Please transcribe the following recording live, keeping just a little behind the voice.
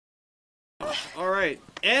All right,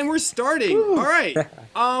 and we're starting. All right.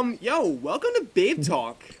 Yo, welcome to Babe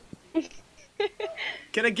Talk.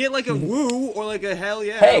 Can I get like a woo or like a hell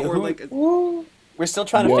yeah Hey, or who? like a We're still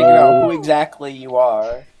trying to figure out Yo. who exactly you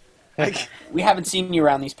are. like We haven't seen you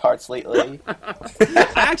around these parts lately. I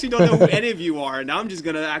actually don't know who any of you are. Now I'm just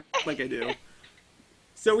gonna act like I do.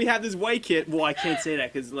 So we have this white kid. Well, I can't say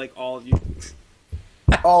that because like all of you.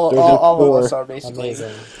 All, There's all, just all of four. us are basically.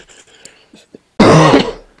 Amazing.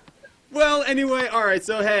 Well, anyway, all right.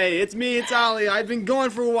 So hey, it's me. It's Ollie. I've been gone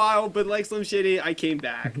for a while, but like Slim Shady, I came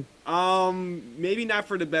back. Maybe not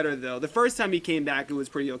for the better though. The first time he came back, it was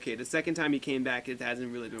pretty okay. The second time he came back, it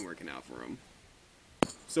hasn't really been working out for him.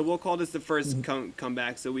 So we'll call this the first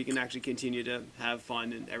comeback, so we can actually continue to have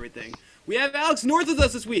fun and everything. We have Alex North with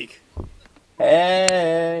us this week.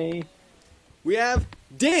 Hey. We have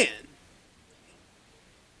Dan.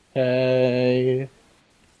 Hey.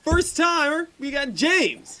 First timer, we got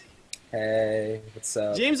James. Hey. What's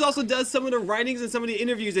up? James also does some of the writings and some of the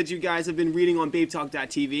interviews that you guys have been reading on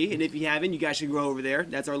BabeTalk.tv. And if you haven't, you guys should go over there.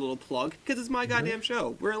 That's our little plug, because it's my goddamn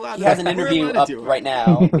show. We're allowed He to has an we're interview allowed to up do it. right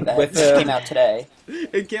now that With, just came out today.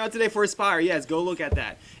 It came out today for Aspire. Yes, go look at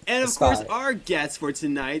that. And of Aspire. course, our guest for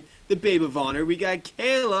tonight, the Babe of Honor. We got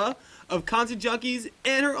Kayla of Concert Junkies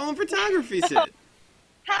and her own photography set.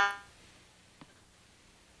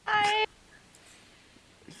 Hi.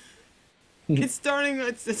 It's starting.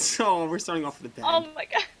 Oh, we're starting off with a bang. Oh my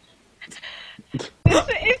god.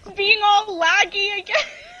 It's being all laggy again.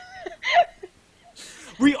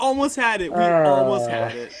 We almost had it. We almost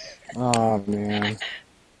had it. Oh man.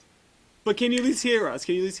 But can you at least hear us?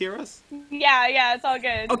 Can you at least hear us? Yeah, it's all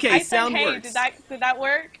good. Okay, I said, sound hey, works. did that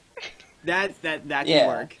work? That can Yeah.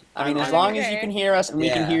 work. I mean, as I'm- long as you can hear us and we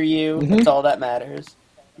can Yeah. hear you, that's all that matters.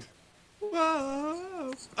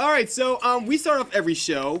 Whoa. All right, so we start off every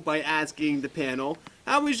show by asking the panel,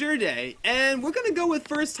 "How was your day?" And we're gonna go with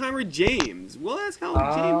first timer James. We'll ask James,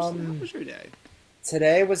 how was your day?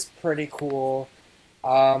 Today was pretty cool.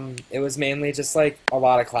 It was mainly just like a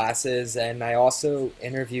lot of classes, and I also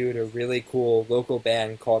interviewed a really cool local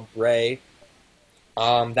band called Bray.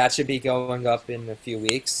 That should be going up in a few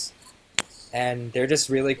weeks. And they're just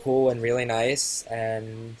really cool and really nice,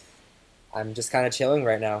 and I'm just kind of chilling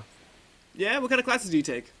right now. Yeah, what kind of classes do you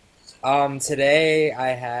take? Today I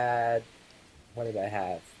had, what did I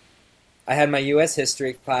have? I had my U.S.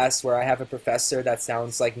 history class where I have a professor that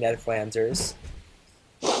sounds like Ned Flanders.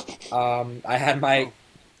 I had my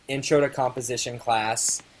intro to composition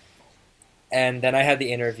class, and then I had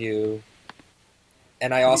the interview.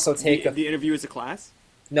 And I also take the interview as a class.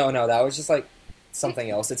 no, that was just like something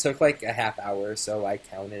else. It took like a half hour, so I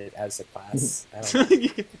counted it as a class. I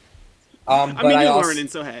don't know. I But mean, you're also, learning,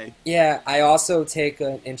 so hey. yeah, I also take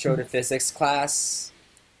an intro to physics class,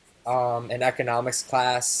 an economics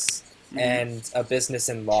class, and a business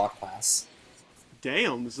and law class.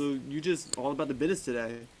 Damn, so you just all about the business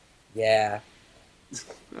today. Yeah.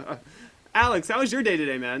 Alex, how was your day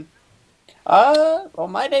today, man? Well,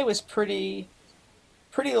 my day was pretty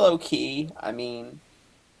low key. I mean,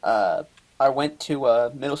 I went to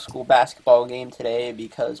a middle school basketball game today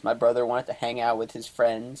because my brother wanted to hang out with his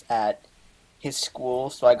friends at his school,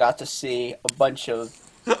 so I got to see a bunch of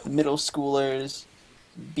middle schoolers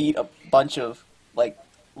beat a bunch of like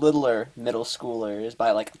littler middle schoolers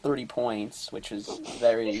by like 30 points, which was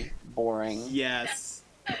very boring. Yes,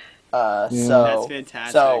 Yeah. that's So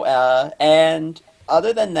fantastic. and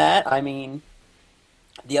other than that, I mean,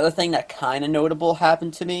 the other thing that kind of notable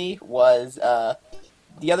happened to me was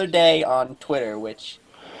the other day on Twitter, which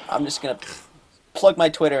I'm just gonna plug my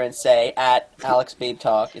Twitter and say at Alex Babe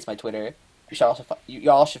Talk is my Twitter. You should also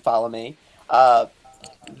you all should follow me.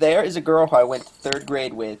 There is a girl who I went to third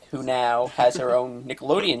grade with who now has her own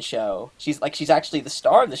Nickelodeon show. She's actually the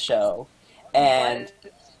star of the show, and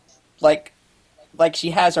like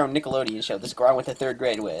she has her own Nickelodeon show. This girl I went to third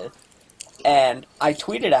grade with. And I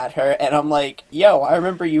tweeted at her, and I'm like, "Yo, I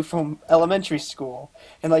remember you from elementary school."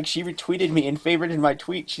 And like, she retweeted me and favorited my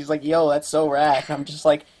tweet. She's like, "Yo, that's so rad." And I'm just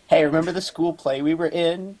like, "Hey, remember the school play we were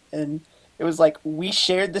in?" And it was like we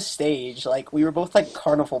shared the stage. Like we were both like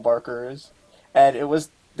carnival barkers, and it was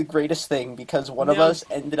the greatest thing because one of us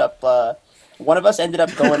ended up going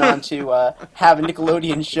on to have a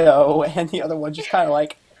Nickelodeon show, and the other one just kind of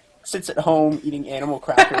like sits at home eating animal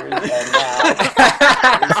crackers, and now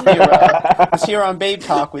is here on Babe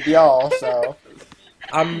Talk with y'all. So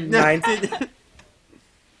I'm 90,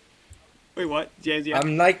 Wait, what, James? Yeah.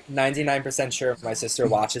 I'm like 99% sure my sister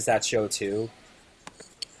watches that show too.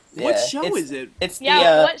 What yeah, show is it? It's the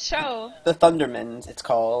Yeah, what show? the Thundermans. It's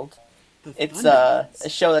called. The It's Thundermans. a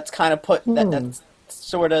show that's kind of that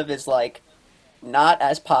sort of is like not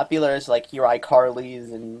as popular as like your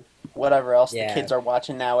iCarly's and whatever else Yeah. the kids are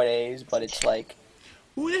watching nowadays, but it's like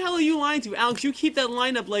Who the hell are you lying to, Alex? You keep that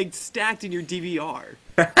lineup like stacked in your DVR,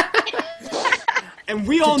 and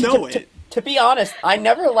we all know it. to be honest, I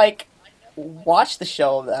never like watched the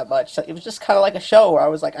show that much. It was just kind of like a show where I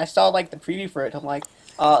was like, I saw like the preview for it. I'm like,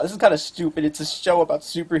 this is kind of stupid. It's a show about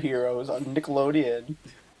superheroes on Nickelodeon.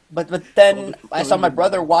 But then I saw my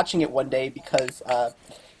brother watching it one day because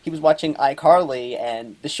he was watching iCarly,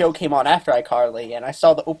 and the show came on after iCarly, and I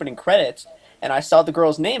saw the opening credits, and I saw the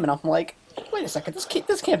girl's name, and I'm like, wait a second, this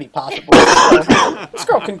can't be possible. This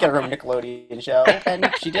girl couldn't get her own Nickelodeon show, and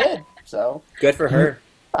she did. So Good for her.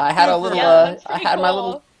 I had a little, Yeah, that's I pretty had my cool.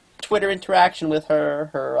 little Twitter interaction with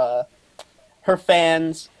her. Her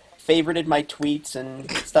fans favorited my tweets and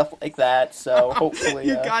stuff like that. So hopefully,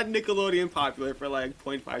 You got Nickelodeon popular for like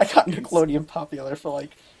 0.5 I got seconds. Nickelodeon popular for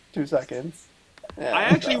like 2 seconds. Yeah. I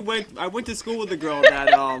actually went to school with a girl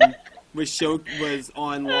that was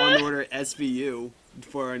on Law and Order SVU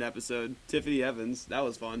for an episode. Tiffany Evans. That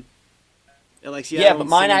was fun. And, like, she had Yeah, her but own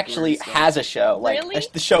mine singing actually career and stuff. has a show. Like Really?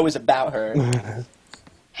 the show is about her.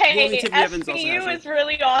 Hey, Tiffany Evans also has SVU it. is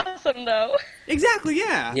really awesome though. Exactly,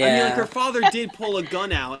 yeah. I mean, Yeah. like, her father did pull a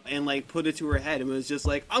gun out and, like, put it to her head and was just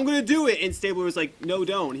like, I'm gonna do it. And Stabler was like, no,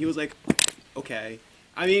 don't. He was like, okay.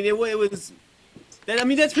 I mean, it was... I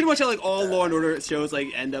mean, that's pretty much how, like, all Law and Order shows, like,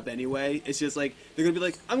 end up anyway. It's just, like, they're gonna be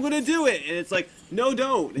like, I'm gonna do it. And it's like, no,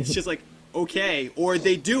 don't. It's just like, okay. Or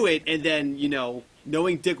they do it, and then, you know,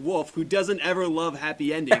 knowing Dick Wolf, who doesn't ever love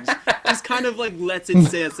happy endings, just kind of, like, lets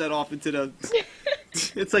it set off into the...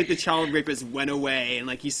 It's like the child rapist went away, and,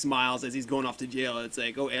 like, he smiles as he's going off to jail. It's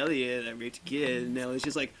like, oh, Elliot, I raped a kid. And Elliott's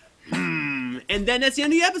just like, and then that's the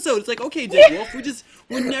end of the episode. It's like, okay, Dick Wolf,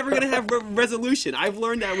 we're never gonna have resolution. I've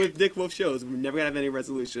learned that with Dick Wolf shows. We're never gonna have any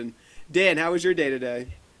resolution. Dan, how was your day today?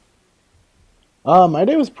 My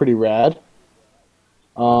day was pretty rad.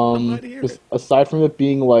 glad to hear it. Aside from it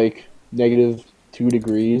being like -2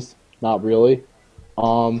 degrees, not really.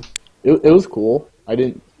 It was cool.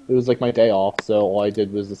 It was like my day off, so all I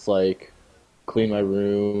did was just like clean my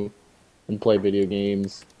room and play video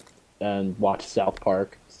games and watch South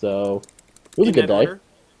Park. So it was a In good that day. order?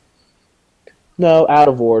 No, out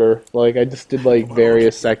of order. Like I just did like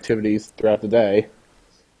various activities throughout the day.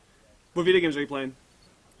 What video games are you playing?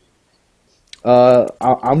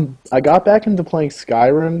 I got back into playing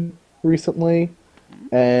Skyrim recently,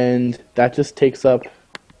 and that just takes up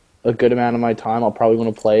a good amount of my time. I'll probably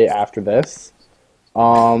want to play it after this.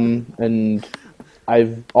 And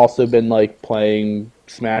I've also been like playing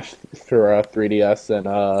Smash for 3DS and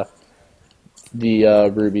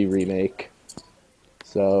the Ruby remake.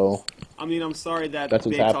 So I mean, I'm sorry that That's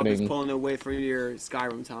what's Big Talk is happening. pulling away from your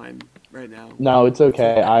Skyrim time right now. no, it's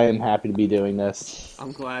okay. I am happy to be doing this.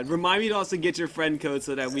 I'm glad. Remind me to also get your friend code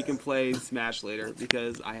so that we can play Smash later,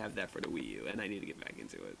 because I have that for the Wii U, and I need to get back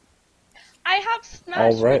into it. I have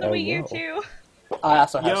Smash Alright, for the I Wii U will. too. I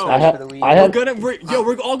also have Yo. Smash I for the Wii. I have-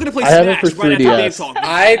 We're all gonna play I have it Smash for right after 3DS. Big Talk.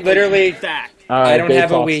 I literally, Fact. I don't Big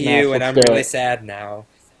have a Talk Wii Smash, U, and let's I'm do really it. sad now.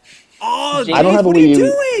 Oh, I don't have a what are you Wii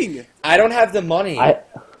U. doing? I don't have the money.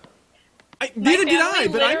 Neither My did I, family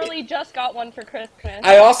but I literally just got one for Christmas.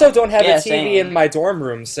 I also don't have Yeah, a TV same. in my dorm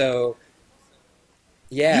room, so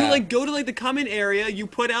yeah. You like go to like the common area. You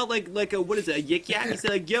put out like a what is it, a yik yak? You say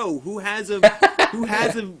like, yo, who has a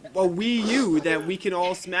Wii U that we can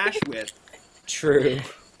all smash with? True.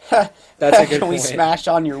 That's a good Can we point. smash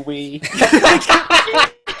on your Wii?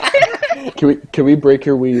 Can we break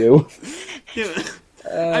your Wii U? Yeah.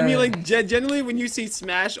 I mean, like generally when you see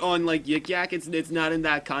Smash on like Yik Yak, it's not in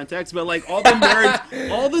that context, but like all the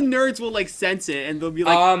nerds will like sense it and they'll be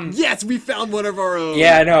like, yes, we found one of our own.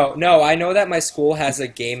 Yeah, no. I know that my school has a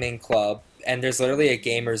gaming club, and there's literally a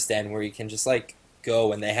gamers den where you can just like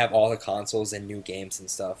go, and they have all the consoles and new games and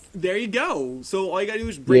stuff. There you go. So all you gotta do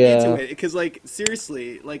is break Yeah. into it, because like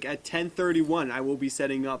seriously, like at 10:31, I will be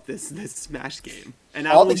setting up this Smash game, and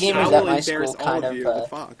All I the will, gamers I at will my embarrass school all kind of of, you with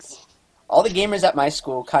Fox. All the gamers at my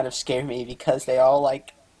school kind of scare me because they all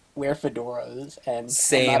like wear fedoras, and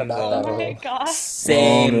Same I'm not about Oh though. that. my gosh.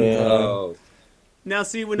 Same Oh, man. though. Now,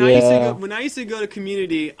 see, when Yeah. I used to go to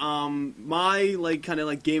community, my like kind of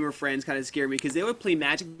like gamer friends kind of scared me because they would play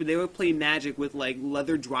Magic, but they would play Magic with like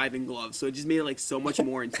leather driving gloves, so it just made it like so much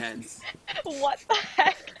more intense. What the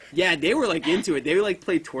heck? Yeah, they were like into it. They would like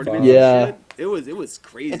play tournaments. Yeah. And shit. It was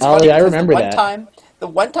crazy. It's Ollie, funny I because remember the that. the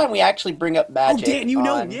one time we actually bring up Oh, Magic Dan, you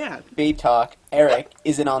know, on yeah. Babe Talk, Eric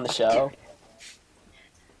isn't on the show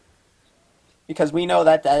because we know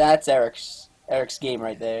that's Eric's game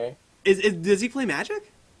right there. Does he play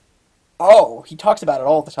Magic? Oh, he talks about it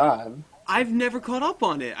all the time. I've never caught up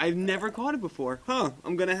on it. I've never caught it before. Huh.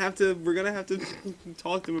 We're gonna have to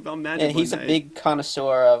talk to him about Magic. Yeah, he's a one night. big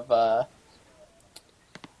connoisseur of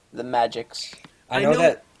the magics. I know- know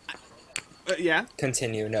that. Yeah.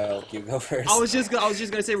 Continue. No, you go first. I was just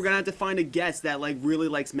gonna say we're gonna have to find a guest that like really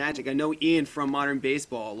likes Magic. I know Ian from Modern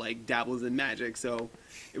Baseball like dabbles in Magic, so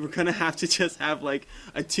we're gonna have to just have like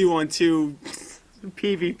a 2-on-2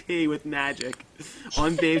 PvP with Magic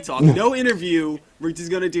on Babe Talk. No interview. We're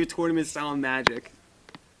just gonna do tournament style Magic.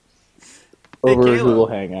 Hey, Over a Kayla. Google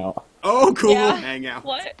Hangout. Oh, cool. Yeah. Hangout.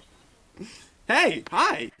 What? Hey,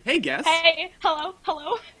 hi. Hey, guest. Hey,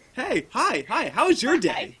 hello. Hey, hi. How was your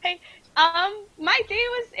day? Hey. My day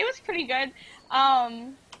was pretty good.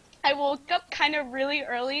 I woke up kind of really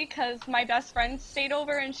early because my best friend stayed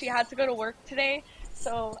over and she had to go to work today.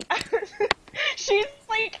 So she's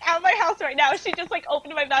like at my house right now. She just like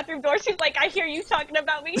opened my bathroom door. She's like, I hear you talking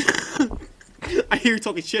about me. I hear you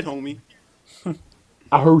talking shit, homie.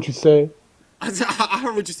 I heard what you say. I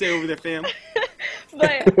heard what you say over there, fam.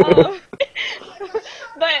 But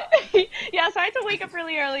yeah, so I had to wake up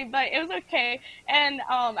really early, but it was okay. And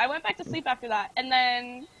I went back to sleep after that. And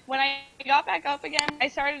then when I got back up again, I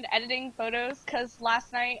started editing photos because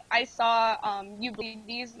last night I saw You Bleed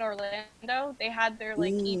These in Orlando. They had their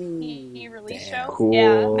like EP release Damn. show. Cool.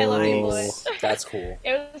 Yeah, I love You Nice. Bleed. That's cool.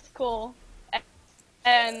 It was cool.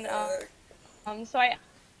 And so I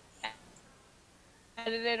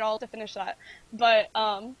edited all to finish that. But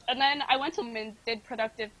and then I went to and did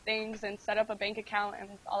productive things and set up a bank account and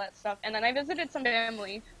all that stuff. And then I visited some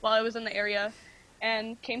family while I was in the area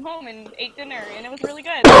and came home and ate dinner and it was really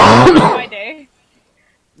good. That was my day.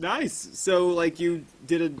 Nice. So, like, you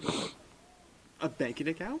did a banking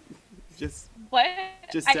account? Just What?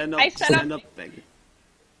 send up, I set send up up banking.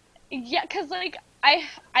 Yeah, cause like I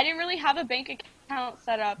didn't really have a bank account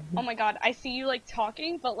set up. Oh my god, I see you like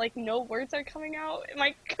talking, but like no words are coming out.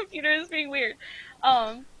 My computer is being weird.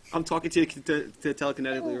 I'm talking to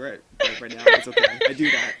telekinetically right now. It's okay. I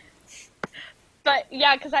do that. But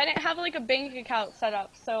yeah, cause I didn't have like a bank account set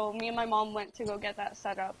up, so me and my mom went to go get that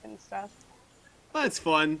set up and stuff. Well, that's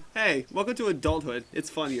fun. Hey, welcome to adulthood. It's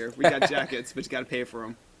fun here. We got jackets, but you gotta pay for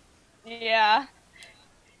them. Yeah,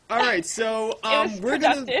 All right, so it was we're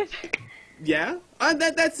gonna. productive. Yeah,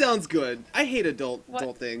 that sounds good. I hate adult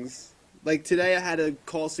things. Like today, I had to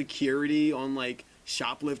call security on like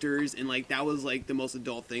shoplifters, and like that was like the most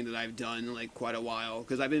adult thing that I've done in like quite a while.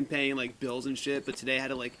 Because I've been paying like bills and shit, but today I had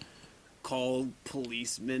to like call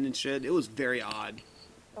policemen and shit. It was very odd.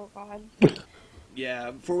 Oh god.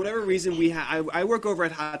 Yeah, for whatever reason, I work over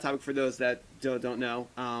at Hot Topic for those that don't know,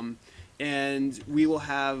 and we will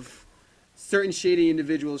have certain shady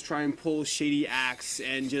individuals try and pull shady acts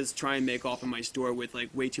and just try and make off in my store with like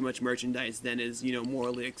way too much merchandise than is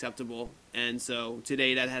morally acceptable. And so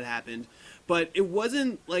today that had happened, but it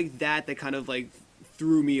wasn't like that kind of like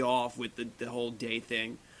threw me off with the whole day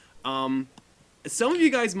thing. Some of you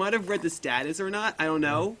guys might have read the status or not, I don't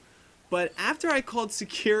know, but after I called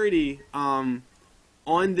security on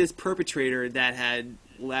this perpetrator that had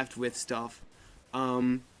left with stuff,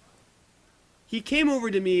 he came over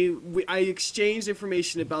to me. I exchanged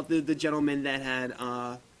information about the gentleman that had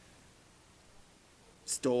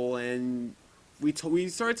stole, and we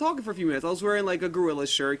started talking for a few minutes. I was wearing like a gorilla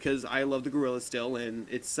shirt because I love the gorillas still, and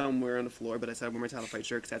it's somewhere on the floor. But I said I wear my title fight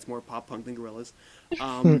shirt because that's more pop punk than gorillas.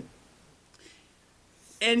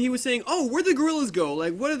 And he was saying, "Oh, where'd the Gorillas go?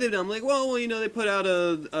 Like, what have they done?" I'm like, well, they put out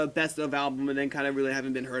a best of album and then kind of really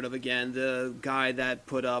haven't been heard of again. The guy that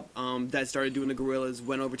put up, that started doing the Gorillas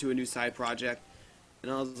went over to a new side project.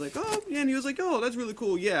 And I was like, oh, yeah, and he was like, oh, that's really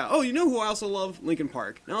cool, yeah. Oh, you know who I also love? Linkin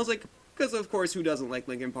Park. And I was like, because of course, who doesn't like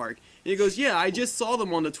Linkin Park? And he goes, yeah, I just saw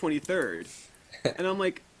them on the 23rd. And I'm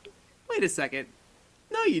like, wait a second.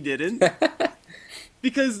 No, you didn't.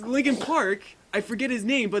 Because Linkin Park, I forget his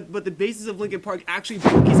name, but the bassist of Linkin Park actually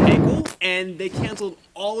broke his ankle, and they canceled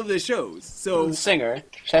all of the shows. So The singer,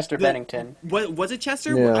 Chester Bennington. what was it,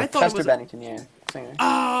 Chester? Yeah. I thought Chester it was. Bennington, yeah. Singer.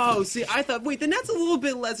 Oh, see, I thought, wait, then that's a little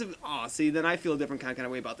bit less of. Oh, see, then I feel a different kind of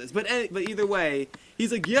way about this. But either way,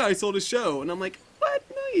 he's like, yeah, I saw the show, and I'm like, what?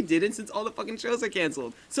 No, you didn't, since all the fucking shows are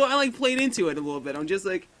canceled. So I like played into it a little bit. I'm just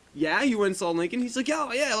like, yeah, you went and saw Lincoln. He's like,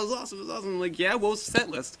 oh yeah, it was awesome. It was awesome. I'm like, yeah, what was the set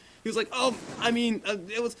list? He was like, oh, I mean,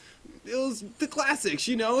 it was the classics,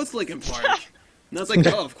 it's Linkin Park. And I was like,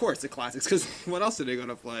 oh, of course, the classics, because what else are they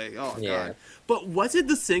gonna play? Oh Yeah. god. But was it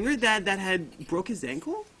the singer that had broke his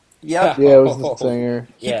ankle? Yep. Yeah, it was the singer.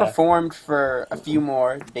 He Yeah. performed for a few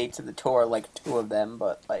more dates of the tour, like 2 of them,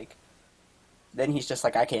 but like, then he's just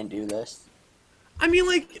like, I can't do this. I mean,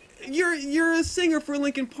 like, you're a singer for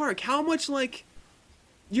Linkin Park. How much, like,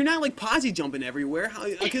 you're not like posse jumping everywhere.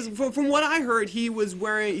 Because from what I heard, he was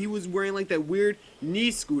wearing like that weird knee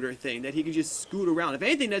scooter thing that he could just scoot around. If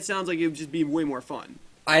anything, that sounds like it would just be way more fun.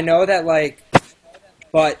 I know that, like,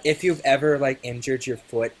 but if you've ever, like, injured your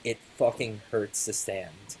foot, it fucking hurts to stand.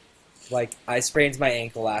 Like, I sprained my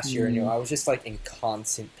ankle last year, and I was just, like, in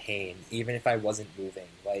constant pain, even if I wasn't moving.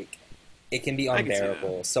 Like, it can be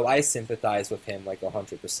unbearable. So I sympathize with him, like,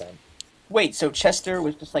 100%. Wait, so Chester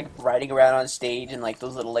was just like riding around on stage in like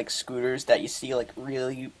those little like scooters that you see like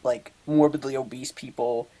really like morbidly obese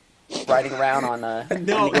people riding around on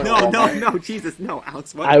No, Jesus, no,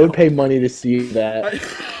 Alex. What? I would pay money to see that.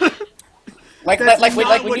 That's like not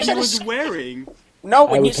when what you he said was wearing. no,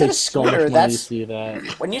 I when would you said pay a so much scooter, money to that's see that.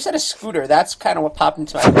 when you said a scooter, that's kind of what popped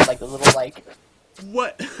into my head, like the little like.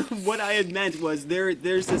 What I had meant was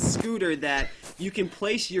there's a scooter that you can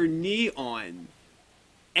place your knee on,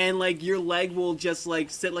 and like your leg will just like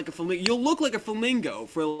sit like a flamingo. You'll look like a flamingo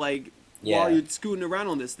for like while you're scooting around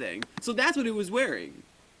on this thing. So that's what he was wearing,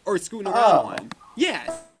 or scooting around on.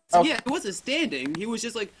 Yeah, yeah. He wasn't standing. He was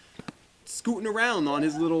just like scooting around on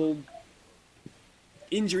his little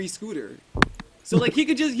injury scooter. So like he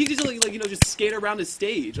could just like just skate around the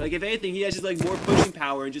stage. Like if anything, he has just like more pushing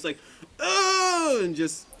power and just like and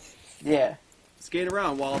just skate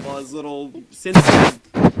around while his little synth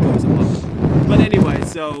goes him up. But anyway,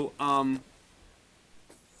 so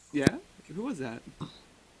yeah, who was that?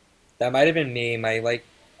 That might have been me. My, like,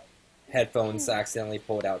 headphones accidentally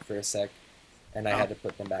pulled out for a sec, and I had to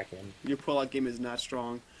put them back in. Your pull-out game is not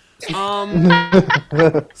strong.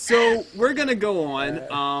 So we're gonna go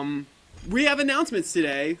on. We have announcements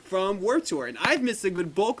today from Warped Tour, and I've missed a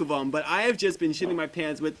good bulk of them, but I have just been shitting my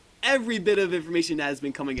pants with every bit of information that has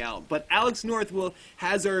been coming out. But Alex North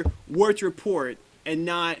has our Warped report, and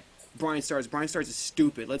not Brian Stars. Brian Stars is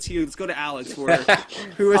stupid. Let's go to Alex for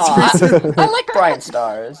who is I like Brian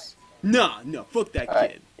Stars. No, fuck that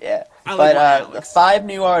kid. Yeah, I like but the Alex. 5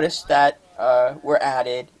 new artists that were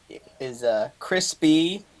added is Chris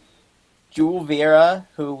B, Jewel Vera,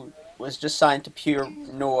 who was just signed to Pure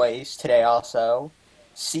Noise today also,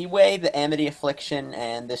 Seaway, The Amity Affliction,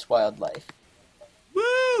 and This Wildlife.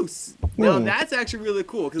 Woo! Now that's actually really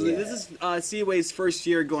cool, because this is Seaway's first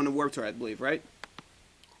year going to Warped Tour, I believe, right?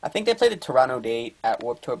 I think they played the Toronto date at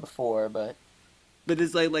Warped Tour before, but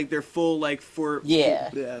it's like they're full like for Yeah.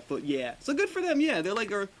 So good for them. Yeah, they're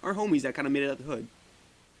like our homies that kind of made it out the hood.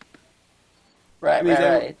 right.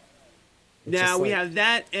 Now Just we like- have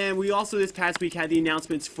that, and we also this past week had the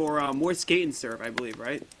announcements for more Skate and Serve, I believe,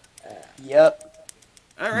 right? Yep.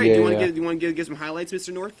 All right. You want Yeah. to give some highlights,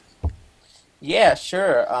 Mr. North? Yeah,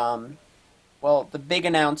 sure. Well, the big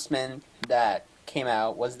announcement that came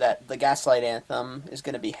out was that the Gaslight Anthem is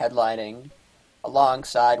going to be headlining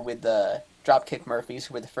alongside with the Dropkick Murphys,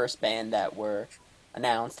 who were the first band that were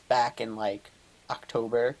announced back in like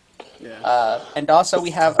October. Yeah. And also we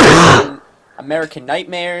have American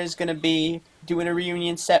Nightmare is going to be doing a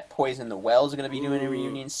reunion set. Poison the Well is going to be doing a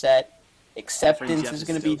reunion set. Acceptance Jeff is is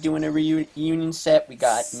going to be still doing a reunion set. We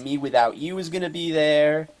got Me Without You is going to be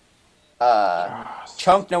there.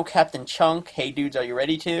 Chunk, No Captain Chunk. Hey dudes, are you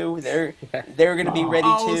ready to? They're going to be ready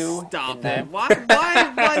to. Stop in it!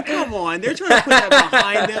 Why? Come on! They're trying to put that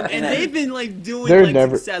behind them, and they've been like doing They're like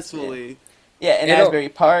never- successfully. Yeah, in It'll- Asbury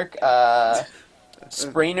Park.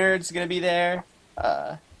 Sprainerd's going to be there.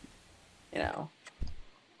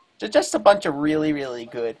 Just a bunch of really, really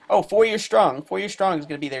good. Oh, 4 Year Strong. 4 Year Strong is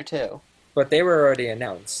going to be there too. But they were already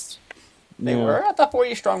announced. They Yeah. were? I thought 4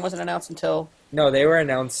 Year Strong wasn't announced until. No, they were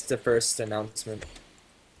announced the first announcement.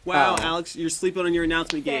 Wow, Oh. Alex, you're sleeping on your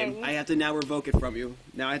announcement game. Dang. I have to now revoke it from you.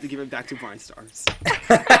 Now I have to give it back to Brian Stars.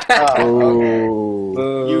 Oh, okay.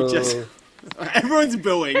 Oh. You just everyone's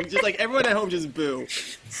booing. Just like everyone at home just boo.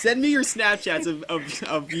 Send me your Snapchats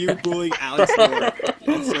of you booing Alex North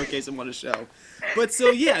and showcase him on a show. But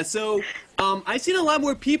I've seen a lot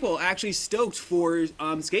more people actually stoked for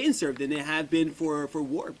Skate and Serve than they have been for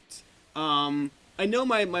Warped. I know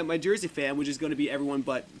my Jersey fan, which is going to be everyone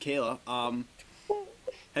but Kayla,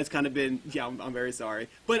 has kind of been, I'm very sorry.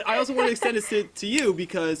 But I also want to extend this to you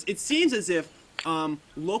because it seems as if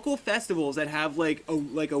local festivals that have like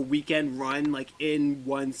a weekend run like in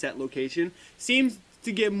one set location seems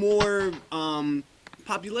to get more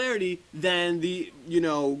popularity than the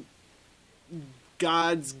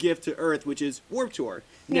God's gift to Earth, which is Warped Tour.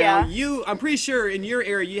 Now Yeah. I'm pretty sure in your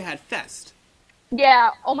area you had Fest.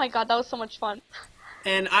 Yeah. Oh my god, that was so much fun.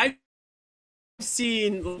 And I've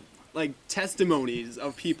seen like testimonies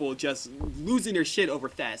of people just losing their shit over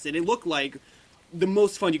Fest, and it looked like the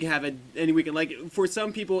most fun you can have at any weekend. Like for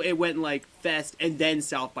some people, it went like Fest and then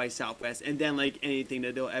South by Southwest, and then like anything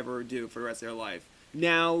that they'll ever do for the rest of their life.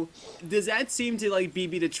 Now, does that seem to like be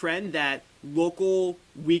the trend that local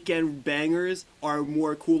weekend bangers are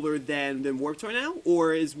more cooler than Warped Tour now,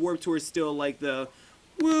 or is Warped Tour still like the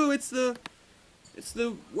woo? It's the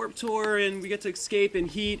Warped Tour, and we get to escape and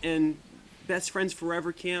heat and best friends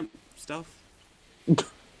forever camp stuff.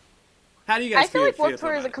 How do you guys I feel like feel Warped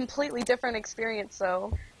Tour is about a it? completely different experience,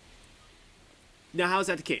 though. Now, how is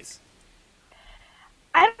that the case?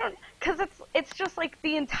 I don't, cause it's just like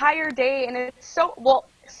the entire day, and it's so well.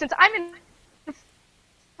 Since I'm in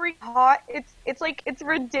freak hot, it's like it's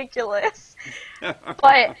ridiculous.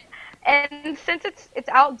 But and since it's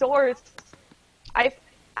outdoors, I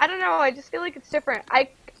I don't know. I just feel like it's different. I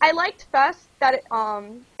liked Fest that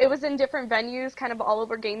it was in different venues, kind of all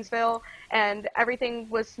over Gainesville, and everything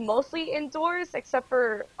was mostly indoors except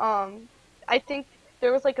for I think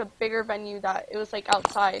there was like a bigger venue that it was like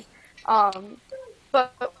outside. Um,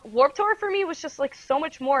 but Warped Tour for me was just like so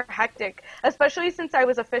much more hectic, especially since I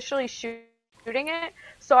was officially shooting it.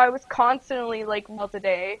 So I was constantly like miles a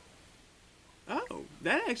day. Oh,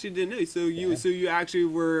 that I actually didn't know. So you actually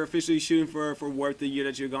were officially shooting for Warped the year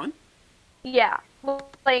that you're gone? Yeah. Well,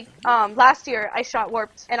 like last year I shot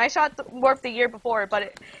Warped, and I shot Warped the year before, but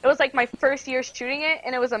it was like my first year shooting it,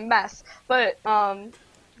 and it was a mess. But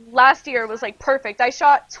last year was like perfect. I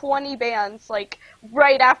shot 20 bands like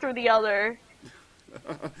right after the other.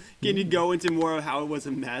 Can you go into more of how it was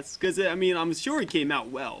a mess? Because I mean, I'm sure it came out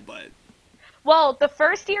well, but Well, the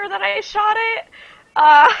first year that I shot it,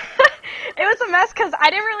 it was a mess because I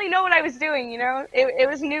didn't really know what I was doing, you know? It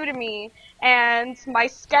was new to me, and my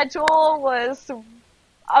schedule was,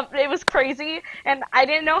 it was crazy, and I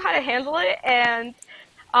didn't know how to handle it, and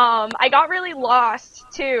I got really lost,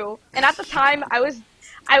 too. And at the time, I was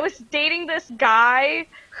dating this guy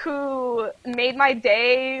who made my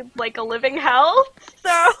day like a living hell,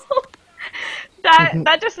 so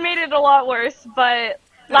that just made it a lot worse, but there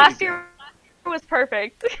you last go. year was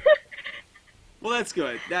perfect. Well, that's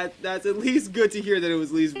good. That's at least good to hear that it was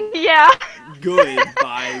at least Yeah. good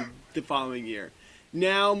by the following year.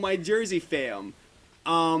 Now, my Jersey fam,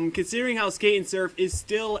 considering how skate and surf is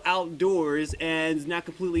still outdoors and not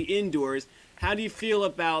completely indoors, how do you feel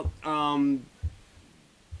about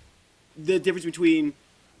the difference between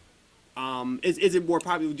is it more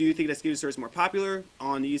popular? Do you think that skate and surf is more popular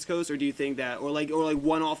on the East Coast, or do you think that, or like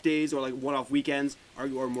one-off days, or like one-off weekends are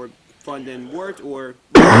more fun than Warped, or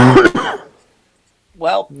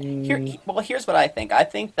Well, here's what I think. I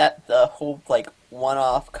think that the whole like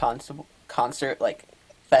one-off concert like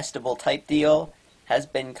festival type deal has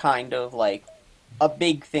been kind of like a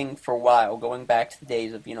big thing for a while, going back to the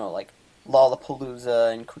days of like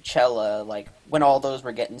Lollapalooza and Coachella, like when all those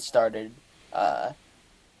were getting started.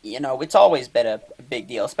 It's always been a big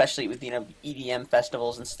deal, especially with EDM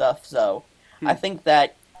festivals and stuff. So I think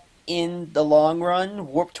that in the long run,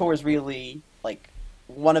 Warped Tour is really like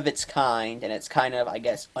one of its kind, and it's kind of, I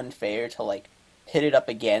guess, unfair to like pit it up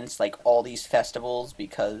against like all these festivals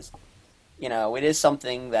because it is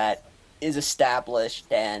something that is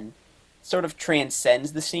established and sort of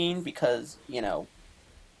transcends the scene because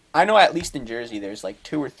I know at least in Jersey there's like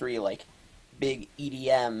two or three like big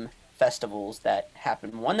EDM festivals that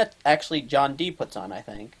happen. One that actually John D puts on, I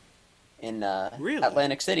think, in really?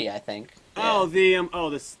 Atlantic City, I think. Oh, Yeah.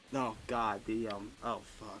 oh god, oh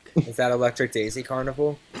fuck. Is that Electric Daisy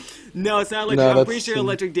Carnival? No, it's not Electric. No, I'm that's pretty sure in-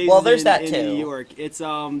 Electric Daisy Well, there's in, that in too. New York. It's the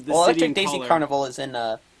Well, city Electric in Daisy color. Carnival is in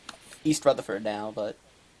East Rutherford now, but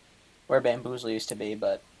where Bamboozle used to be,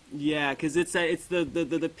 but Yeah, because it's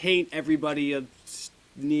the paint everybody of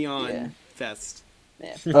neon Yeah. fest.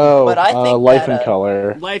 yeah. Oh, But I think Life that, in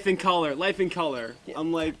Color. Life in color, life in color. Yeah.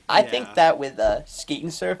 I'm like, I yeah. think that with Skeet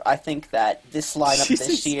and Surf, I think that this lineup She said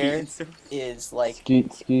this ski year and surf. is like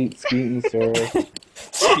Skeet, skeet, skeet and surf.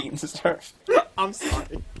 Skeet and Surf. I'm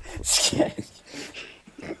sorry.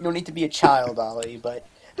 You don't need to be a child, Ollie, but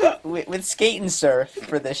with Skate and Surf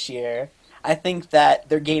for this year, I think that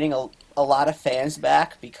they're gaining a lot of fans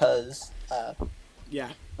back because, Yeah.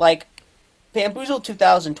 like, Bamboozle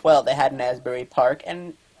 2012, they had in Asbury Park,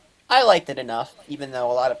 and I liked it enough, even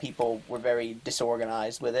though a lot of people were very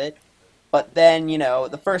disorganized with it. But then,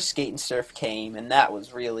 the first Skate and Surf came, and that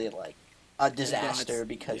was really, like, a disaster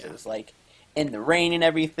because yeah. it was, like, in the rain and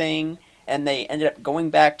everything, and they ended up going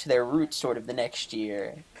back to their roots sort of the next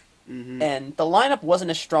year. Hmm. And the lineup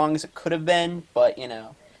wasn't as strong as it could have been, but,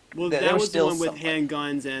 Well, there that was was the still one with somebody.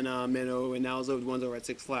 handguns and Minnow, and that was the ones over at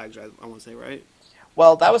Six Flags. I want to say, right?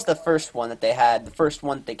 Well, that was the first one that they had. The first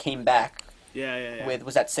one that they came back Yeah. with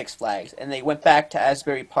was at Six Flags, and they went back to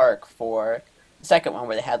Asbury Park for the second one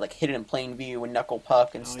where they had like Hidden in Plain View and Knuckle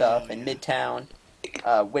Puck and Oh, stuff yeah, in yeah.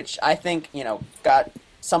 Midtown, which I think got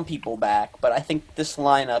some people back, but I think this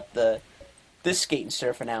lineup, this skate and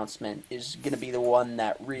surf announcement is going to be the one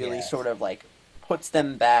that really Yeah. sort of like puts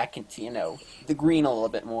them back into, the green a little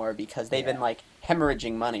bit more because they've been like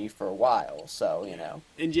hemorrhaging money for a while. So,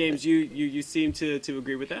 And James, you seem to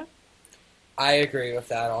agree with that? I agree with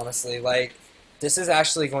that, honestly. Like, this is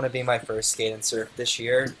actually going to be my first skate and surf this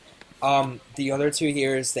year. The other 2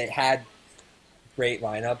 years, they had great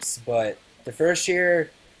lineups, but the first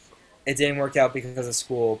year, it didn't work out because of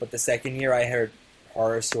school. But the second year, I heard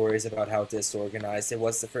horror stories about how disorganized it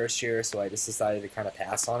was the first year, so I just decided to kind of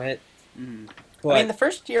pass on it. Mm. But I mean, the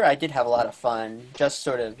first year I did have a lot of fun, just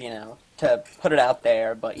sort of, to put it out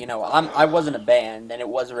there. But I wasn't a band, and it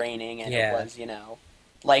was raining, and Yeah. it was,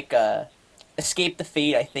 like Escape the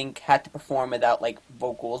Fate. I think had to perform without like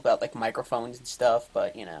vocals, without like microphones and stuff.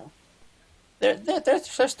 But there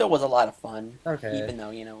still was a lot of fun, okay. even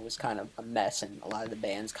though it was kind of a mess, and a lot of the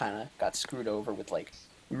bands kind of got screwed over with like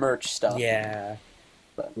merch stuff. Yeah.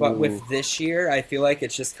 But But Ooh. with this year, I feel like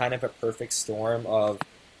it's just kind of a perfect storm of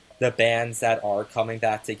the bands that are coming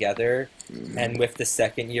back together, and with the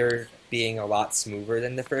second year being a lot smoother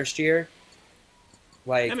than the first year.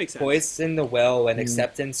 Like, That makes sense. Poison the Well and Mm.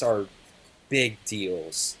 Acceptance are big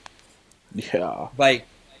deals. Yeah. Like,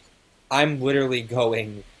 I'm literally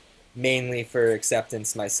going mainly for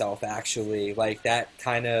Acceptance myself, actually. Like, that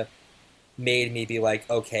kind of made me be like,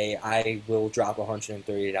 okay, I will drop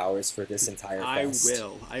 $138 for this entire fest.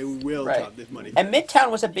 I will Right. drop this money. And Midtown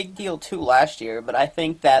was a big deal too last year, but I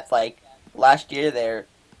think that like last year their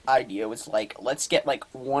idea was like let's get like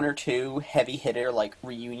one or two heavy hitter like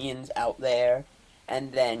reunions out there,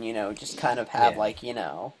 and then just kind of have Yeah. like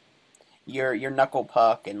your Knuckle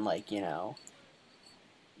Puck and like bands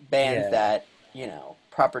Yeah. that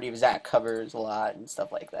Property of Zack covers a lot and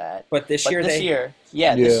stuff like that. But this But year this they year, this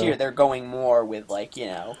Yeah. year they're going more with like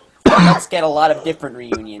let's get a lot of different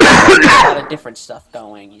reunions, a lot of different stuff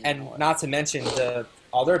going. And not to mention the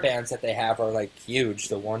other bands that they have are like huge.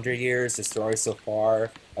 The Wonder Years, The Story So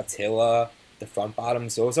Far, Attila, The Front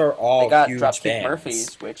Bottoms. Those are all they got huge Dropkick bands.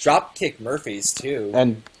 Murphys, which Dropkick Murphys too.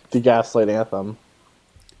 And the Gaslight Anthem.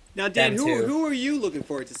 Now, Dan, Them too. who are you looking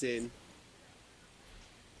forward to seeing?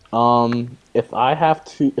 If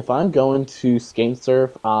I'm going to skate and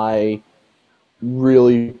surf, I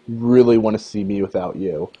really, really want to see Me Without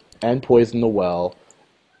You and Poison the Well,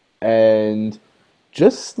 and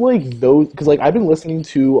just like those, because like I've been listening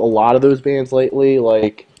to a lot of those bands lately,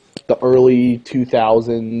 like the early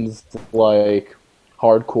 2000s, like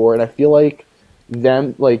hardcore, and I feel like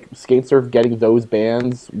them, like skate and surf, getting those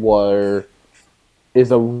bands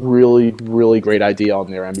is a really, really great idea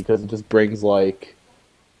on their end because it just brings like.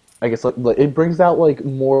 I guess like it brings out like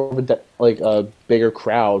more of a bigger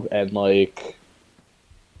crowd, and like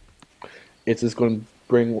it's going to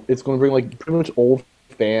bring like pretty much old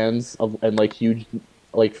fans and like huge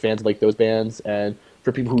like fans of like those bands, and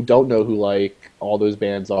for people who don't know who like all those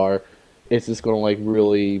bands are, it's just going to like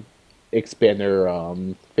really expand their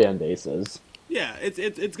fan bases. Yeah,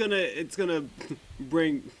 it's gonna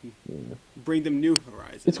bring them new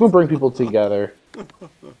horizons. It's going to bring people together.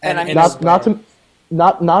 And I mean,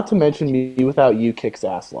 Not to mention Me Without You kicks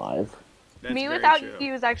ass live. That's Me very Without true.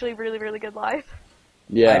 You is actually really, really good live.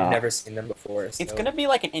 Yeah. I've never seen them before. So. it's gonna be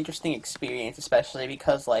like an interesting experience, especially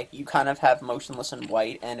because like you kind of have Motionless in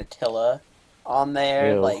White and Attila on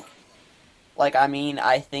there. Ew. Like I mean,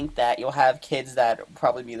 I think that you'll have kids that will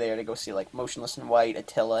probably be there to go see like Motionless in White,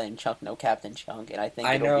 Attila, and Chunk No Captain Chunk, and I think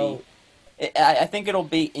I think it'll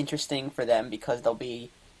be interesting for them because they'll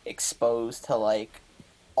be exposed to like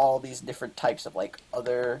all these different types of like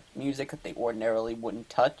other music that they ordinarily wouldn't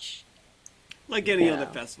touch. Like any Yeah. other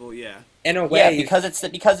festival, yeah. In a way, Yeah, because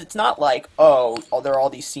it's not like oh there are all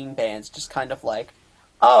these scene bands, just kind of like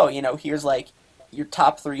here's like your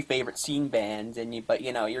top 3 favorite scene bands, and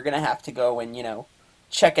you're gonna have to go and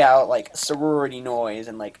check out like Sorority Noise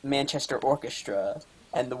and like Manchester Orchestra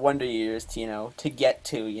and the Wonder Years to get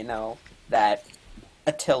to that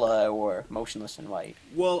Attila or Motionless in White.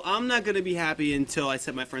 Well, I'm not gonna be happy until I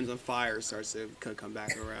Set My Friends on Fire starts to come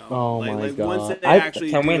back around. Oh like, my like God. once they I- actually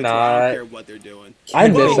Can do we it, so I not? don't care what they're doing. I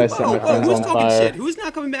miss Whoa, I Set My whoa, Friends who's on talking Fire. shit? Who's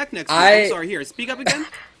not coming back next week? I'm sorry. Here, speak up again.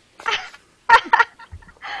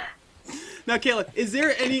 Now, Kayla, is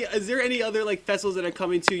there any other like festivals that are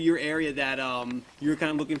coming to your area that you're kind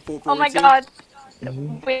of looking forward to? Oh my god.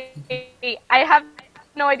 Wait, I have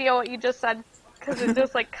no idea what you just said because it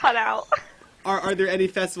just like cut out. Are there any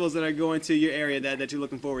festivals that are going to your area that you're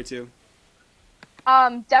looking forward to?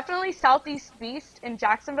 Definitely Southeast Beast in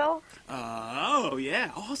Jacksonville. Oh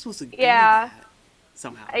yeah, oh, I was supposed to go to Yeah. that.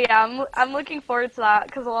 somehow. Yeah, I'm looking forward to that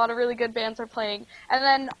because a lot of really good bands are playing. And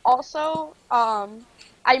then also,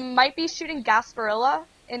 I might be shooting Gasparilla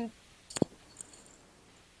in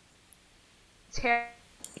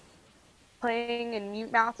playing and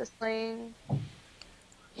Mute Mouth is playing.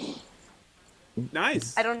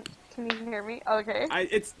 Nice. Can you hear me? Okay.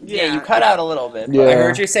 Yeah, you cut out a little bit. Yeah. I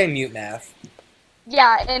heard you say Mute Math.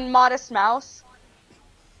 Yeah, and Modest Mouse.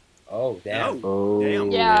 Oh, damn. Oh.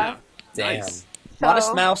 Damn. Yeah. Damn. Nice. Modest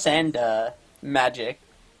So- Mouse and Magic.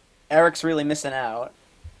 Eric's really missing out.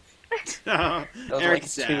 Those are like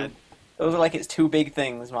Eric's his sad. those are like his two big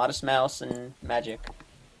things: Modest Mouse and Magic.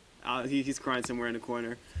 He's crying somewhere in the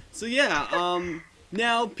corner. So yeah,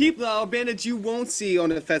 now people, a band that you won't see on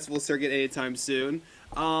the festival circuit anytime soon,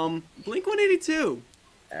 Blink 182.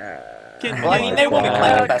 Well, I mean, they will be God.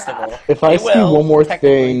 playing a festival. If I They see will, one more technically.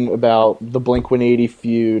 thing about the Blink-180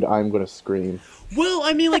 feud, I'm gonna scream. Well,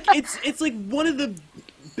 I mean, like it's like one of the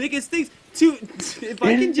biggest things. If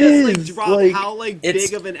I It can just like is, drop like- how like It's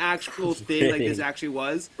big of an actual thing like this big. actually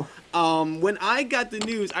was. When I got the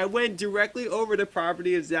news, I went directly over to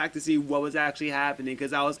property of Zach to see what was actually happening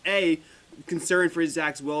because I was A, concerned for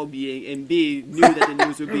Zach's well-being, and B, knew that the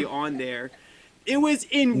news would be on there. It was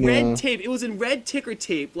in Yeah. red tape. It was in red ticker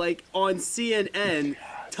tape, like on CNN.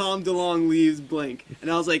 Tom DeLonge leaves Blink, and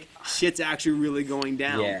I was like, "Shit's actually really going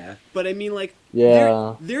down." Yeah. But I mean, like,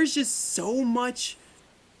 Yeah. there's just so much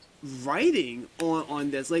writing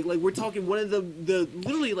on this. Like we're talking one of the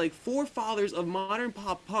literally like forefathers of modern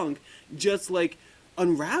pop punk, just like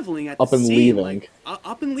unraveling at the Up and seam, leaving. like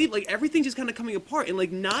up and leave, like everything just kind of coming apart, and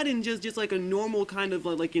like not in just like a normal kind of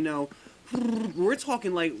like you know, we're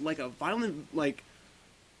talking like a violent like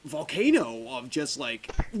volcano of just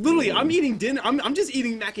like literally I'm eating dinner, I'm just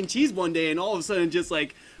eating mac and cheese one day, and all of a sudden just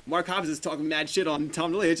like Mark Hoppus is talking mad shit on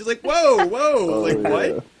Tom DeLay. It's just like whoa like yeah.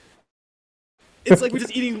 what. It's like we're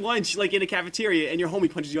just eating lunch, like in a cafeteria, and your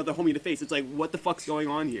homie punches your other homie in the face. It's like, what the fuck's going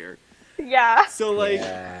on here? Yeah. So like,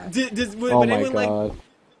 Yeah. would Oh my anyone like, god.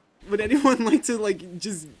 would anyone like to like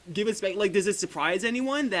just give it back? Like, does it surprise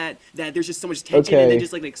anyone that there's just so much tension and Okay. then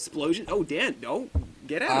just like an explosion? Oh, Dan, no,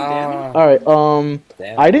 get out, Dan. Alright,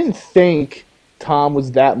 Damn. I didn't think Tom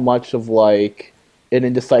was that much of like an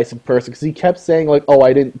indecisive person because he kept saying like, "Oh,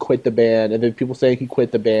 I didn't quit the band," and then people saying he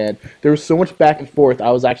quit the band. There was so much back and forth.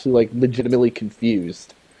 I was actually like legitimately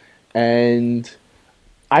confused, and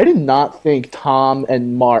I did not think Tom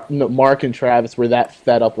and Mark and Travis were that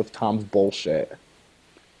fed up with Tom's bullshit.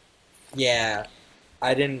 Yeah.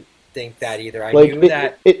 I didn't think that either. I Like knew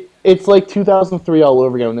that. it's like 2003 all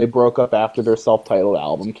over again when they broke up after their self-titled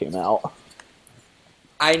album came out.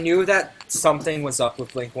 I knew that something was up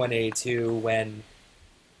with Blink 182 when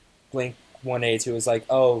Blink 182 was like,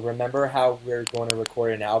 "Oh, remember how we're going to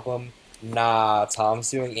record an album? Nah, Tom's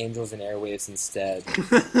doing Angels and Airwaves instead."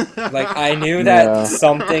 Like, I knew that Yeah.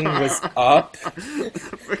 something was up.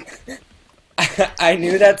 I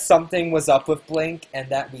knew that something was up with Blink and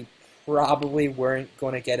that we probably weren't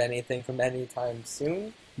going to get anything from anytime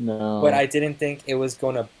soon. No. But I didn't think it was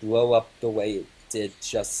going to blow up the way it did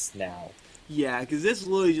just now. Yeah, because this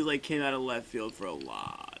literally just like came out of left field for a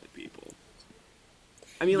lot of people.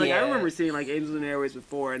 I mean, like I Yeah. remember seeing like Angels and Airways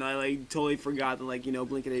before, and I like totally forgot that like you know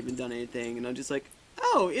Blink had even done anything, and I'm just like,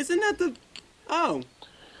 oh, isn't that the, oh,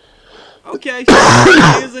 okay,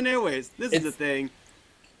 Angels and Airways, this is the It's- thing.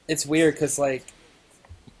 It's weird because, like,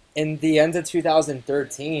 in the end of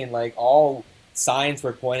 2013, like, all signs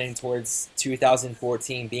were pointing towards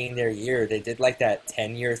 2014 being their year. They did, like, that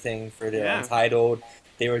 10-year thing for their Yeah. Untitled.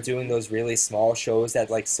 They were doing those really small shows that,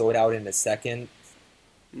 like, sold out in a second.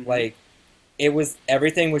 Mhm. Like,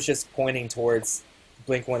 everything was just pointing towards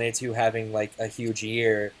Blink-182 having, like, a huge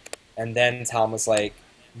year. And then Tom was like,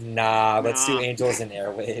 nah, let's do Nah. Angels and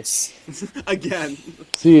Airwaves. Again.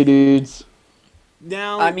 See you, dudes.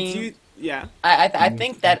 Now, I mean- yeah. I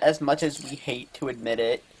think that as much as we hate to admit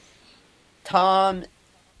it, Tom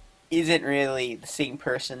isn't really the same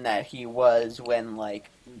person that he was when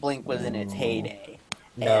like Blink was in its heyday.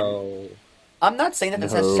 No. I'm not saying that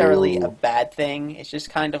that's necessarily No. a bad thing. It's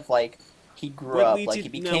just kind of like he grew What up, leads like you,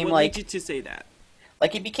 he no, became what like leads you to say that?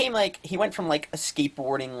 he went from like a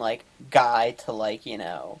skateboarding like guy to like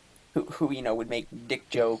who would make dick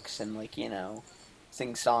jokes and like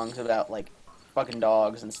sing songs about like fucking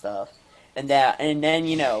dogs and stuff. And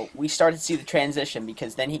then we started to see the transition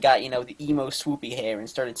because then he got the emo swoopy hair and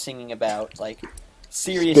started singing about like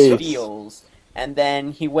serious Space. feels. And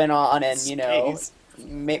then he went on and Space.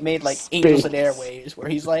 made like Space. Angels and Airwaves where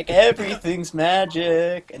he's like everything's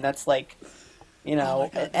magic, and that's like Oh my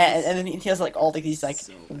God, and then he has like all like these like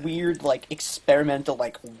so bad. weird like experimental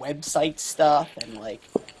like website stuff and like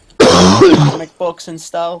comic books and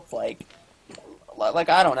stuff. Like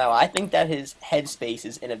I don't know. I think that his headspace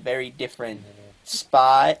is in a very different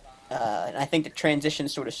spot, and I think the transition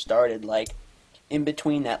sort of started like in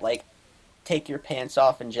between that like take your pants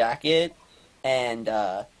off and jacket and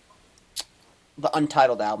the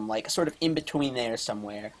Untitled album, like sort of in between there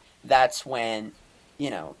somewhere. That's when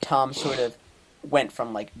Tom sort of went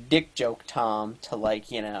from like dick joke Tom to like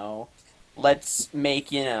let's make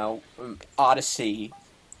Odyssey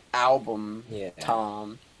album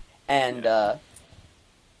Tom, and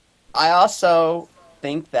I also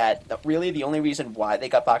think that really the only reason why they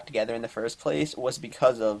got back together in the first place was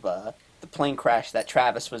because of the plane crash that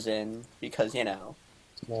Travis was in, because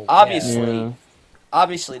obviously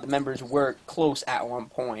obviously the members were close at one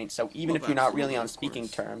point, so even if you're not really on speaking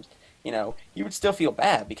terms, you would still feel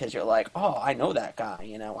bad because you're like, oh, I know that guy,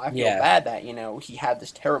 I feel bad that, he had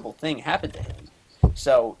this terrible thing happen to him.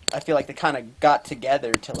 So I feel like they kind of got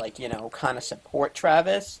together to like, kind of support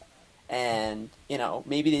Travis, and,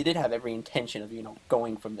 maybe they did have every intention of,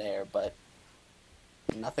 going from there, but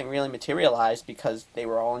nothing really materialized because they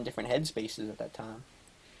were all in different headspaces at that time.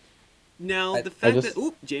 Now, the fact that...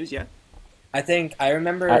 Oop, James, yeah? I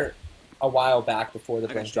remember a while back before the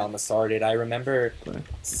Blink drama started, I remember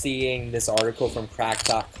seeing this article from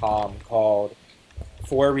Crack.com called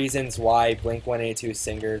 4 Reasons Why Blink-182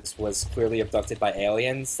 Singers Was Clearly Abducted by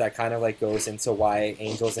Aliens. That kind of like goes into why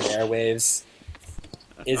Angels and Airwaves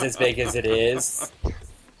is as big as it is.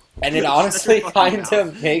 And it honestly kind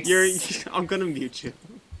of makes... I'm gonna mute you.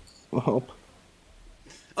 Well.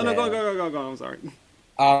 Oh, no, go, I'm sorry.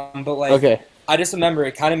 But like... Okay. I just remember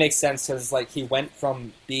it kind of makes sense because like he went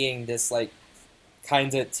from being this like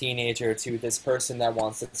kind of teenager to this person that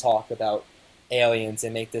wants to talk about aliens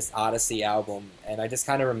and make this Odyssey album, and I just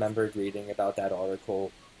kind of remembered reading about that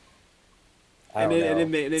article. And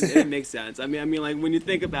it makes sense. I mean, like when you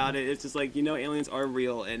think about it, it's just like aliens are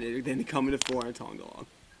real, and then they come into Florida and Tongalong.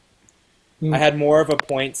 I had more of a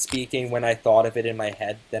point speaking when I thought of it in my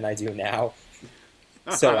head than I do now,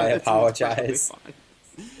 so I apologize.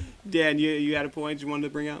 Dan, you had a point you wanted to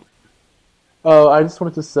bring out? Oh, I just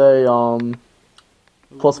wanted to say,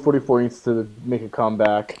 Plus 44 needs to make a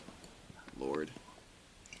comeback. Lord.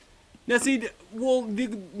 Now, see, well,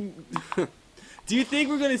 do you think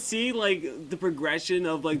we're gonna see like the progression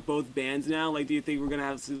of like both bands now? Like, do you think we're gonna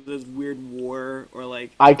have this weird war or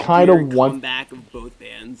like I kind of want comeback of both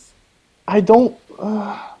bands? I don't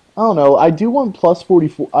know. I do want Plus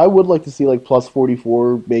 44. I would like to see like Plus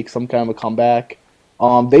 44 make some kind of a comeback.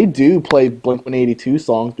 They do play Blink-182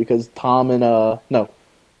 songs because Tom and no,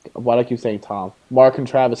 why do I keep saying Tom? Mark and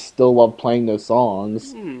Travis still love playing those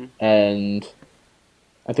songs, and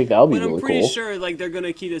I think that would be really cool. But I'm pretty sure like they're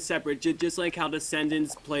gonna keep it separate, just like how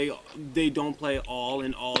Descendants play. They don't play All,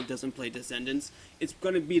 and All doesn't play Descendants. It's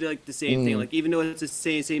gonna be like the same thing. Like even though it's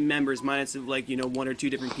the same members, minus of like 1 or 2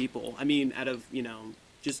 different people. I mean, out of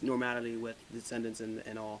just normality with Descendants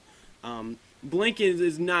and All. Blink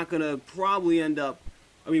is not gonna probably end up.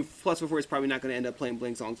 I mean, Plus 44 is probably not going to end up playing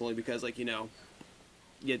Blink songs only because, like, you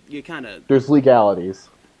kind of... There's legalities.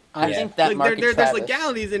 I think that like, there's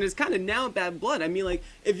legalities, and it's kind of now bad blood. I mean, like,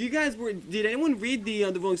 if you guys were... Did anyone read the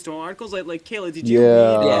Rolling Stone articles? Like Kayla, did you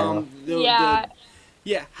read...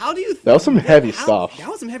 Yeah, how do you... That was some heavy stuff. That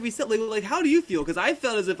was some heavy stuff. Like, how do you feel? Because I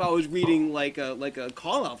felt as if I was reading, like a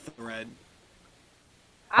call-out thread.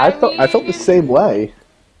 I felt the same way.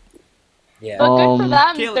 Yeah. But good for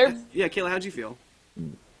them. Kayla, Kayla, how'd you feel?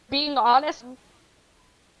 Being honest.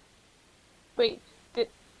 Wait, did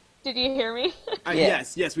you hear me?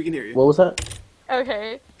 Yes, we can hear you. What was that?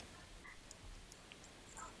 Okay.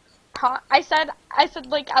 I said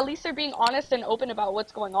like at least they're being honest and open about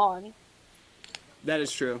what's going on. That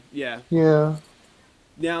is true. Yeah. Yeah.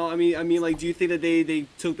 Now, I mean, like, do you think that they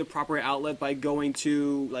took the proper outlet by going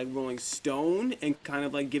to like Rolling Stone and kind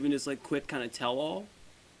of like giving this like quick kind of tell-all?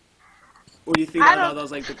 Or do you think that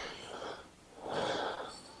was like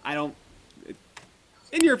I don't...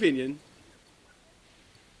 In your opinion.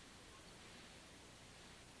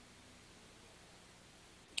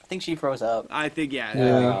 I think she froze up. I think, yeah.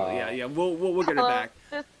 We'll get her back.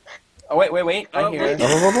 Oh, wait. I hear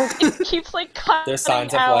her. It keeps, like, cutting There's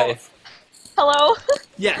signs out. of life. Hello?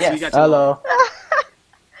 Yes, we got you. Hello.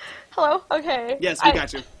 Hello? Okay. Yes, we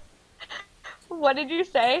got you. What did you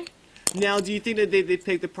say? Now, do you think that they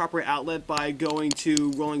picked the proper outlet by going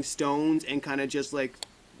to Rolling Stones and kind of just, like,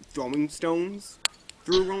 throwing stones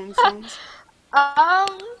through Rolling Stones? I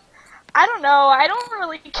don't know. I don't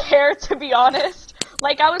really care, to be honest.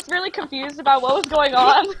 Like, I was really confused about what was going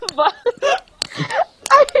on, but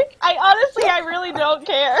I honestly, I really don't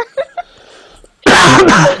care.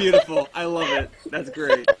 Beautiful. I love it. That's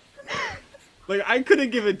great. Like, I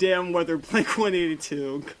couldn't give a damn whether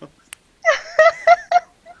Blink-182 goes.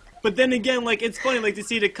 But then again, like, it's funny, like, to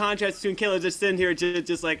see the contrast between Kayla just sitting here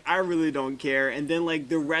just like, I really don't care, and then, like,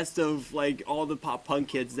 the rest of, like, all the pop punk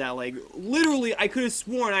kids that, like, literally, I could have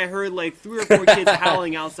sworn I heard, like, 3 or 4 kids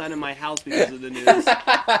howling outside of my house because of the news.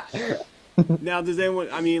 Now, does anyone,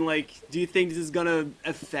 I mean, like, do you think this is gonna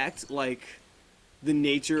affect, like, the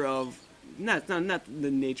nature of, not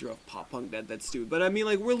the nature of pop punk, that's stupid, but I mean,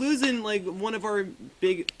 like, we're losing, like, one of our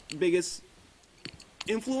biggest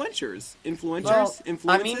influencers. Well,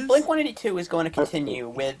 I mean, Blink-182 is going to continue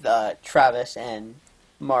with Travis and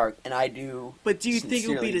Mark, and I do. But do you think it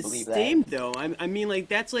would be the same though? I mean, like,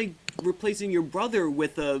 that's like replacing your brother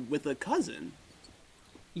with a cousin.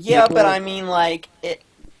 Yeah, but I mean, like, it.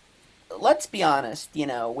 Let's be honest, you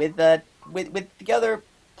know, with the other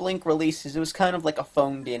Blink releases, it was kind of like a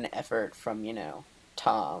phoned-in effort from, you know,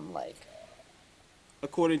 Tom, like.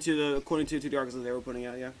 According to the articles they were putting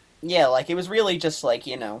out, yeah. Yeah, like, it was really just, like,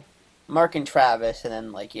 you know, Mark and Travis, and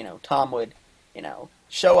then, like, you know, Tom would, you know,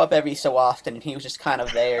 show up every so often, and he was just kind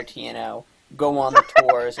of there to, you know, go on the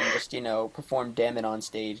tours and just, you know, perform Damn It on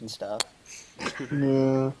stage and stuff.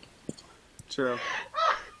 Yeah. True.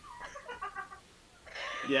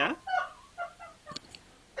 Yeah?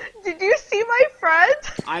 Did you see my friend?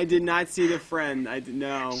 I did not see the friend. I did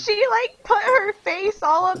no. She, like, put her face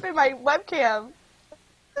all up in my webcam.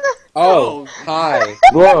 Oh, hi.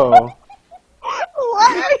 Whoa.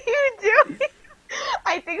 What are you doing?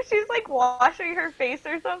 I think she's, like, washing her face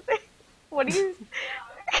or something. What are you...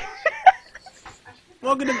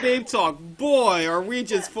 Welcome to Babe Talk. Boy, are we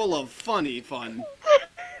just full of funny fun.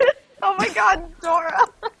 Oh my god, Dora.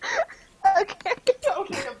 Okay.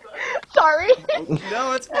 Sorry.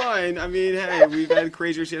 No, it's fine. I mean, hey, we've had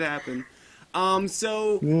crazier shit happen.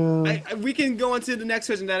 So Yeah. we can go on to the next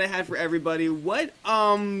question that I had for everybody. What,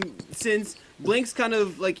 since Blink's kind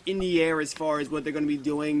of like in the air as far as what they're going to be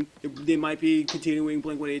doing, they might be continuing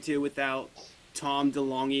Blink-182 without Tom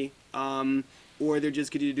DeLonge, or they're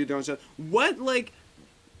just going to do their own stuff. What, like,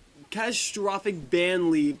 catastrophic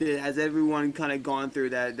band leave that has everyone kind of gone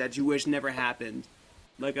through that you wish never happened?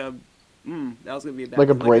 Like a, that was going to be a bad Like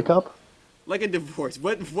a one. breakup? Like a divorce.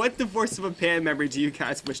 What divorce of a band member do you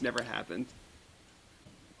guys wish never happened?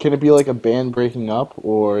 Can it be like a band breaking up,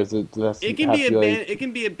 or is it? It can be a band. It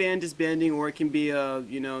can be a band disbanding, or it can be a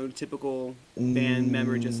typical band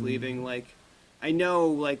member just leaving. Like, I know,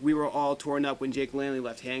 like, we were all torn up when Jake Lanley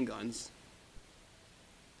left Handguns.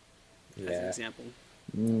 As an Yeah. example.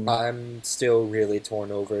 I'm still really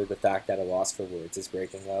torn over the fact that A Loss for Words is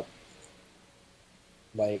breaking up.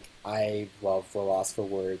 Like, I love A Loss for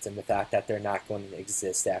Words, and the fact that they're not going to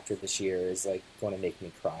exist after this year is, like, going to make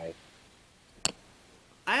me cry.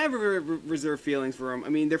 I have reserved feelings for them. I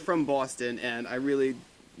mean, they're from Boston, and I really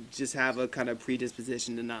just have a kind of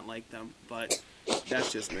predisposition to not like them. But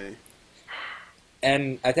that's just me.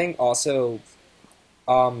 And I think also,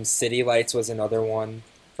 City Lights was another one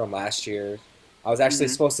from last year. I was actually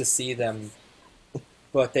supposed to see them,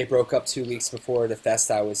 but they broke up 2 weeks before the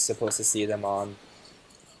fest I was supposed to see them on.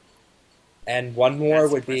 And one more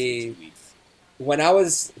That's would depressing, be, 2 weeks. when I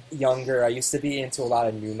was younger, I used to be into a lot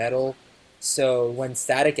of nu metal. So when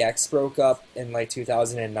Static X broke up in like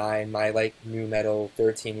 2009, my like nu metal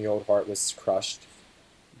 13-year-old heart was crushed.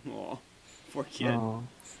 Aw, poor kid. Oh.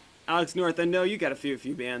 Alex North, I know you got a few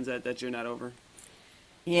bands that you're not over.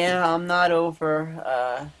 Yeah, I'm not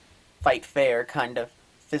over Fight Fair kind of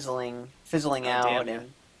fizzling out, damn, and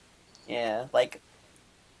man. yeah, like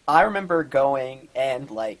I remember going and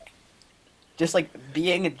like just like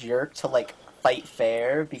being a jerk to like Fight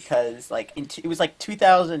Fair because like it was like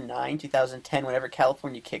 2009, 2010 whenever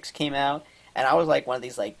California Kicks came out, and I was like one of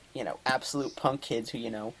these like, you know, absolute punk kids who, you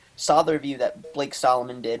know, saw the review that Blake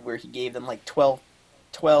Solomon did where he gave them like 12%.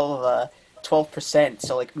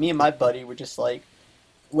 So like me and my buddy were just like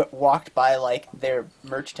walked by like their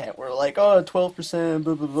merch tent. We're like, oh, 12%,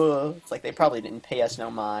 blah blah blah. It's like they probably didn't pay us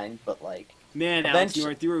no mind, but like Man, Alex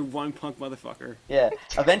North, you were one punk motherfucker. yeah.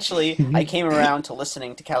 Eventually, I came around to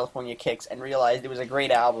listening to California Kicks and realized it was a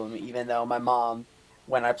great album. Even though my mom,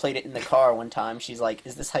 when I played it in the car one time, she's like,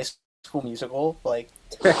 "Is this High School Musical?" Like,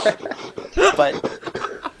 but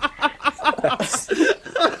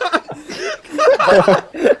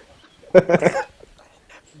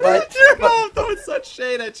Your mom throwing such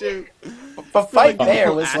shade at you. But Fight Like, Fair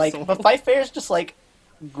you was like, asshole. but Fight Fair is just like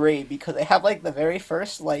great because they have like the very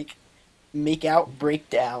first like make out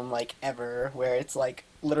breakdown like ever, where it's like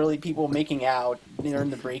literally people making out during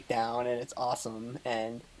the breakdown, and it's awesome.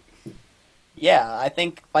 And yeah, I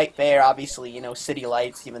think Fight Fair, obviously, you know, City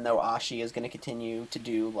Lights, even though Ashi is going to continue to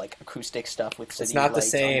do like acoustic stuff with City not the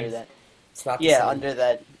Lights same. under that. It's not the Yeah,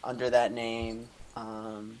 same. under that name.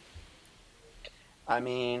 I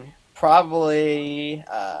mean, probably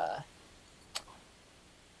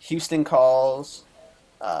Houston Calls,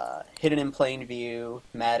 Hidden in Plain View,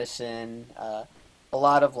 Madison, a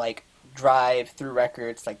lot of like drive-through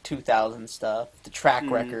records, like 2000 stuff, the track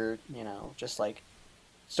Mm. record, just like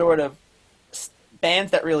sort of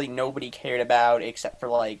bands that really nobody cared about except for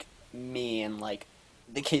like me and like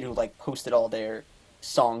the kid who like posted all their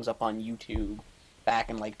songs up on YouTube back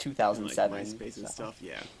in like And, like 2007. MySpace and so. stuff.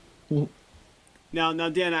 Yeah. Mm. Now,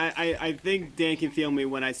 Dan, I think Dan can feel me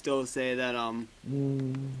when I still say that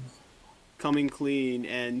Coming Clean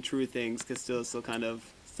and True Things could still kind of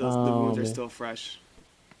the wounds are yeah. still fresh.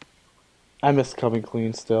 I miss Coming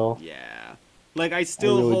Clean still. Yeah. Like I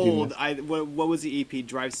still really do hold miss- what was the EP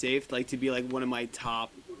Drive Safe like to be like one of my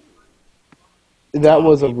top. That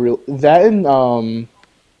was a people. real that and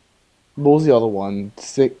what was the other one?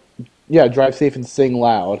 Yeah, Drive Safe and Sing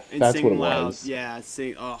Loud. And That's Sing what it Loud. was. Yeah,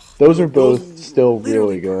 sing. Oh, Those are both still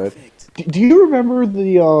literally really good. perfect. Do you remember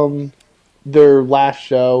the their last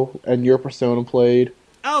show and Your Persona played?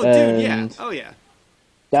 Oh, dude, yeah. And Oh, yeah.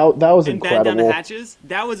 that was And Band Down the incredible. Hatches.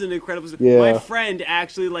 That was an incredible. Yeah. My friend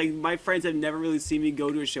actually, like, my friends have never really seen me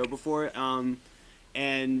go to a show before.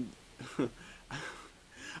 And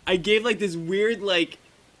I gave like this weird like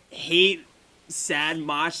hate sad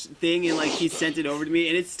mosh thing, and like he sent it over to me,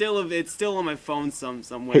 and it's still on my phone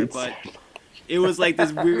somewhere, Hate but sad. it was like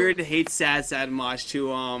this weird hate sad mosh to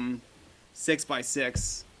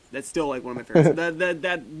 6x6. That's still like one of my favorites.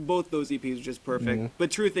 that both those EPs are just perfect. Yeah.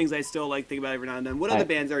 But True Things I still like think about every now and then. What I- other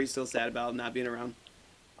bands are you still sad about not being around?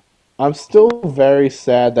 I'm still very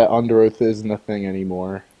sad that Under Oath isn't a thing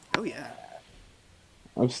anymore. Oh yeah.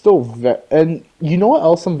 I'm still and you know what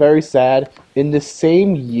else I'm very sad? In the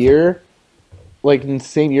same year, like in the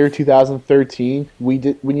same year 2013,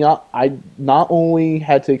 I not only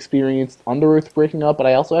had to experience Under Earth breaking up, but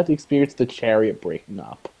I also had to experience the Chariot breaking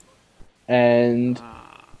up. And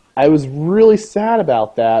I was really sad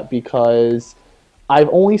about that because I've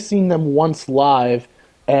only seen them once live,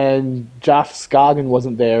 and Josh Scoggin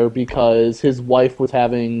wasn't there because his wife was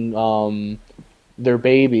having their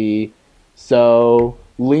baby. So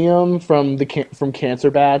Liam from Cancer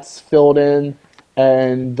Bats filled in,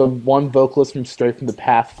 and the one vocalist from Straight from the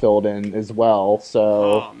Path filled in as well.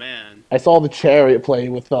 So Oh man. I saw the Chariot play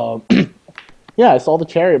with yeah, I saw the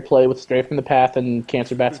Chariot play with Straight from the Path and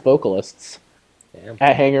Cancer Bats vocalists Damn.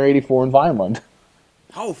 at Hangar 84 in Vineland.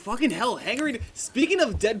 Oh fucking hell, Hangar. Speaking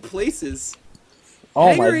of dead places. Oh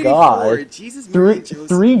Hangar my 84, god. Jesus Mary Joseph.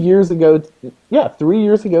 3 years ago, yeah, 3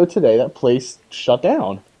 years ago today, that place shut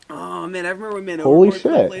down. Oh man, I remember when Man Holy Overboard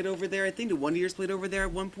shit. played over there. I think the Wonder Years played over there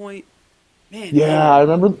at one point. Man. Yeah,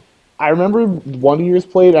 I remember Wonder Years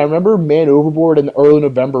played. I remember Man Overboard in early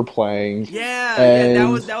November playing. Yeah, And that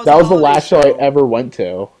was a the holiday last show I ever went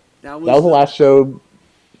to. That That was the last show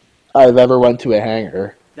I've ever went to at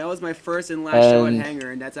Hangar. That was my first and last show at And-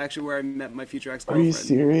 Hangar, and that's actually where I met my future Are you ex-girlfriend.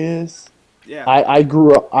 serious? Yeah. I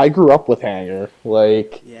grew up with Hangar.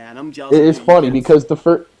 Like Yeah, and I'm jealous. it's of you funny kids.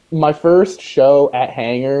 because my first show at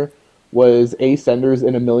Hangar was Ace Enders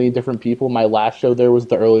and a million different people. My last show there was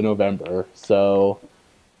the early November. So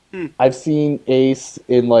I've seen Ace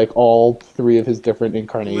in like all 3 of his different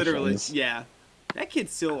incarnations. Literally, yeah. That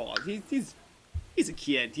kid's so awesome. He's a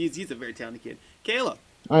kid. He's a very talented kid. Kayla.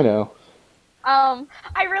 I know.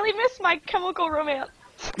 I really miss My Chemical Romance.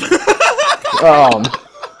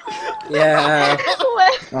 Yeah.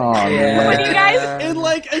 Oh, Yeah. When you guys- In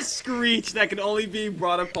like a screech that can only be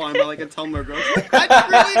brought upon by like a Tumblr girl. I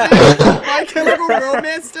really miss My Chemical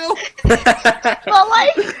Romance still. But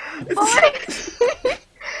like,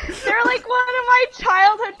 they're like one of my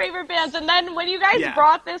childhood favorite bands. And then when you guys Yeah.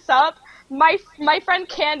 brought this up, my friend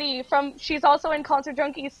Candy she's also in Concert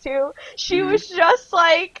Junkies too. She was just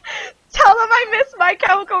like, tell them I miss My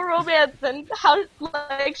Chemical Romance, and how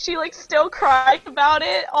like she like still cries about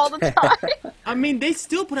it all the time. I mean, they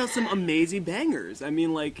still put out some amazing bangers. I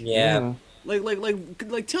mean, like, Yeah.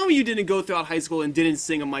 like, tell me you didn't go throughout high school and didn't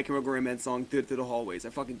sing a My Chemical Romance song through the hallways. I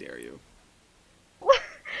fucking dare you.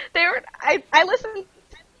 I listened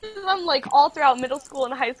to them like all throughout middle school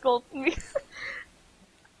and high school.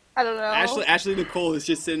 I don't know. Ashley Nicole is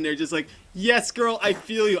just sitting there, just like, yes, girl, I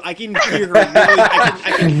feel you. I can hear her. Really,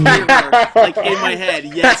 I can hear her, like in my head.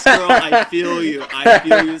 Yes, girl, I feel you. I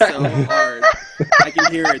feel you so hard. I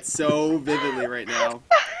can hear it so vividly right now.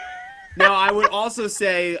 Now, I would also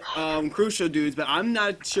say Crucial Dudes, but I'm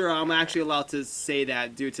not sure I'm actually allowed to say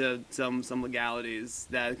that due to some legalities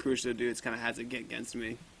that Crucial Dudes kind of has against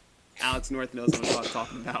me. Alex North knows what I'm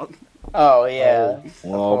talking about. Oh yeah,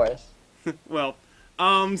 Well, of course. Well,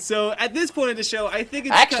 So at this point of the show, I think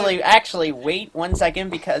it's Actually, wait 1 second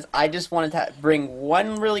because I just wanted to bring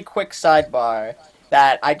one really quick sidebar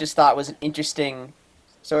that I just thought was an interesting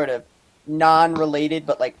sort of non-related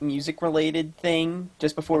but like music-related thing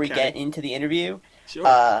just before we Okay. get into the interview.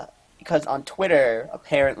 Sure. Because on Twitter,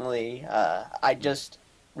 apparently, I just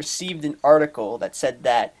received an article that said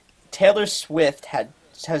that Taylor Swift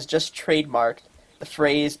has just trademarked the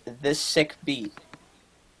phrase "this sick beat."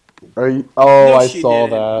 Are you, No, I she saw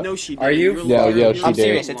didn't. that. No, she didn't. Are you You're Yeah, lying. yeah, You're she I'm did.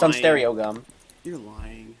 serious. It's on lying. Stereo Gum. You're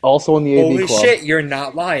lying. Also in the AV Holy Club. shit, you're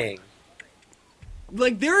not lying.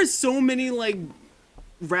 Like there are so many like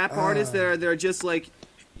rap artists that are just like,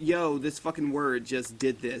 yo, this fucking word just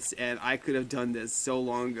did this, and I could have done this so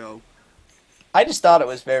long ago. I just thought it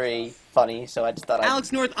was very funny, so I just thought I'd...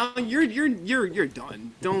 Alex North, you're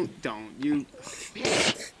done. Don't you.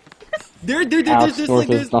 Alex North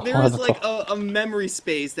is not there's allowed to like talk. a memory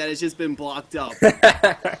space that has just been blocked up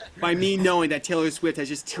by me knowing that Taylor Swift has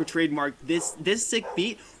just trademarked this sick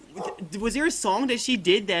beat. Was there a song that she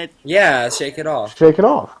did that? Yeah, shake it off. Shake it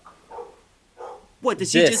off. What did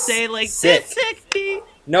she This just say? Like sick. this sick beat.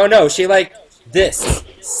 No, she like this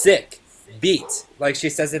sick beat. Like she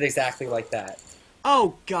says it exactly like that.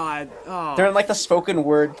 Oh God. Oh. During like the spoken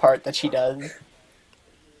word part that she does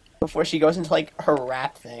before she goes into like her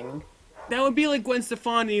rap thing. That would be like Gwen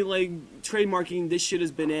Stefani like trademarking "this shit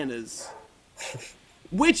is bananas,"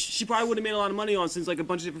 which she probably would have made a lot of money on since like a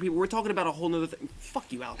bunch of different people. We're talking about a whole nother thing.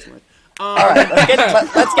 Fuck you, Alex North. All right, let's get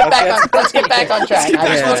back on track. Let's get I just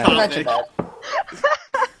back wanted on to mention that.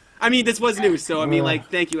 I mean, this was news, so I mean, like,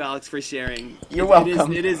 thank you, Alex, for sharing. You're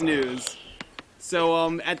welcome. It is news.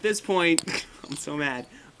 So at this point, I'm so mad.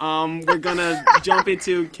 We're gonna jump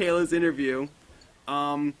into Kayla's interview.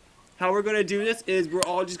 How we're gonna do this is we're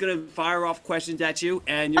all just gonna fire off questions at you,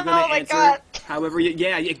 and you're gonna Oh my answer God. however you.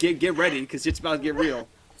 Yeah, get ready, cause it's about to get real.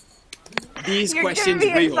 These You're questions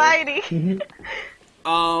giving me real. anxiety.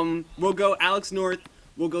 We'll go Alex North,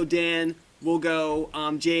 we'll go Dan, we'll go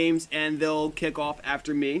James, and they'll kick off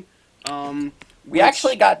after me. We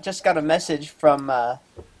actually just got a message from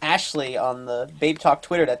Ashley on the Babe Talk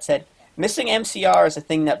Twitter that said, "Missing MCR is a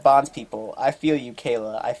thing that bonds people. I feel you,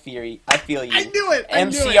 Kayla. I feel you. I knew it. I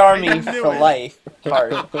knew MCR it. I me knew for it. life."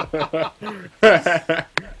 Heart.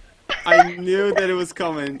 I knew that it was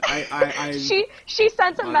coming. I She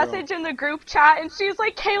sent a My message in the group chat, and she was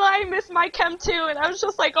like, "Kayla, I miss my chem too." And I was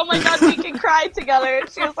just like, "Oh my God, we can cry together." And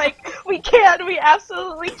she was like, "We can. We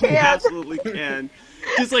absolutely we can." absolutely can.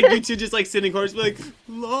 Just like you two, just like sitting corners, be like,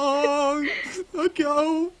 long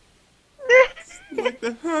ago, like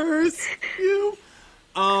the hearse, you.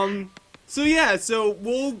 So yeah, so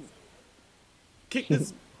we'll kick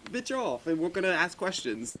this bitch off, and we're gonna ask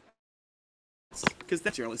questions. Because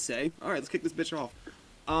that's what let's say. All right, let's kick this bitch off.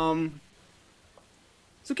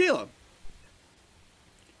 So Kayla,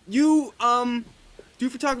 you do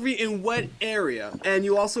photography in what area, and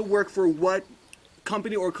you also work for what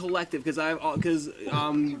company or collective? Because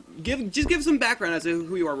give some background as to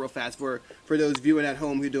who you are real fast for those viewing at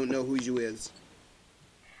home who don't know who you is.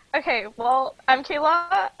 Okay, well, I'm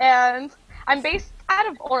Kayla, and I'm based out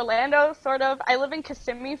of Orlando, sort of. I live in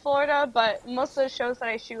Kissimmee, Florida, but most of the shows that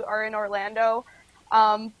I shoot are in Orlando.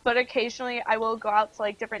 But occasionally I will go out to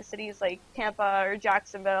like different cities like Tampa or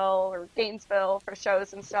Jacksonville or Gainesville for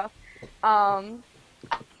shows and stuff.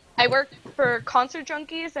 I work for Concert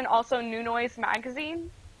Junkies and also New Noise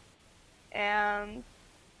magazine. And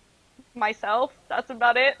myself, that's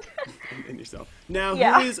about it. And yourself. Now,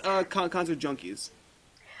 Yeah. who is Concert Junkies?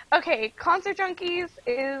 Okay, Concert Junkies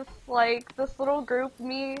is like this little group,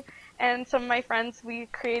 me and some of my friends, we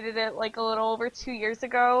created it like a little over 2 years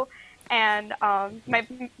ago. And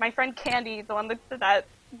my friend Candy, the one that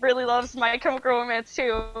really loves My Chemical Romance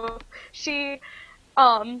too, she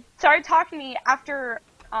started talking to me after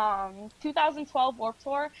 2012 Warped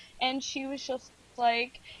Tour, and she was just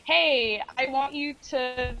like, "Hey, I want you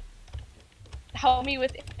to help me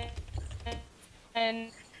with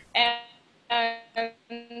and I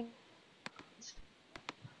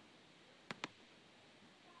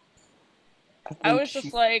was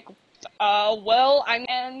just like, well,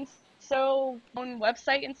 and so on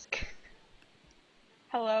website and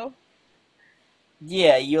hello,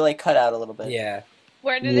 Yeah, you like cut out a little bit. Yeah.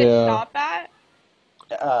 where did it Yeah. stop at?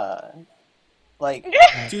 Like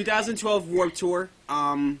 2012 Warped Tour.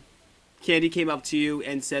 Candy came up to you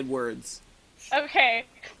and said words. Okay,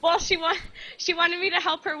 well, she wanted me to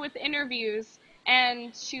help her with interviews,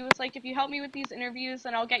 and she was like, if you help me with these interviews,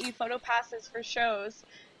 then I'll get you photo passes for shows.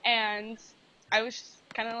 And I was just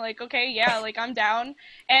kind of like, okay, yeah, like I'm down.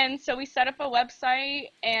 And so we set up a website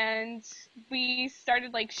and we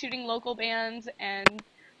started like shooting local bands and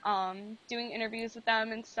doing interviews with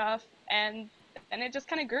them and stuff. And then it just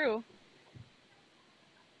kind of grew.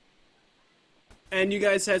 And you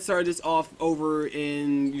guys had started this off over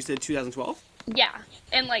in, you said 2012? Yeah,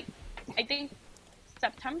 and like I think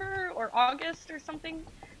September or August or something.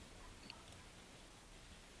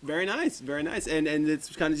 Very nice, very nice. And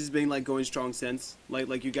it's kind of just been like going strong since.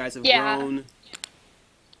 Like you guys have Yeah. grown.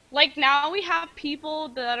 Like now we have people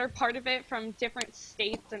that are part of it from different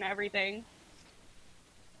states and everything.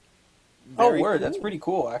 Oh, Very word, cool. that's pretty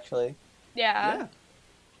cool, actually. Yeah. Yeah.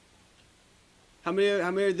 How many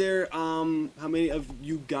are there, how many of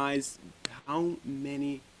you guys,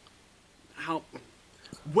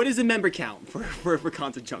 what is the member count for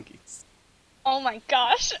Content Junkies? Oh my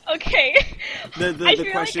gosh. Okay. The I feel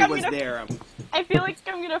like question I'm was gonna- there. I feel like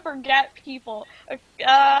I'm gonna forget people.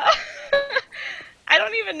 I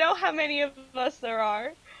don't even know how many of us there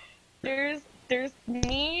are. There's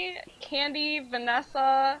me, Candy,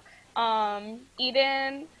 Vanessa,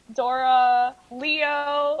 Eden, Dora,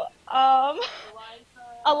 Leo,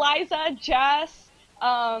 Eliza, Jess,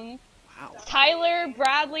 Wow. Tyler,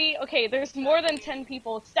 Bradley. Okay, there's more than 10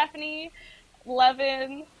 people. Stephanie,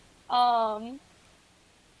 Levin, I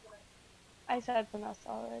said Vanessa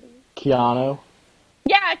already. Keanu.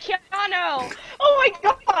 Yeah, Keanu! Oh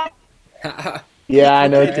my god! Yeah, I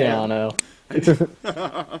know Okay. Keanu.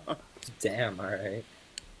 Damn, alright.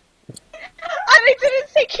 I didn't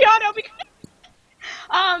say Keanu because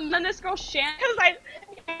then this girl Shan,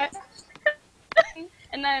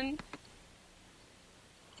 and then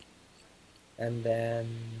And then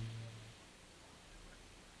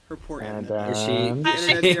Her poor And internet. is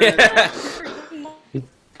then... she?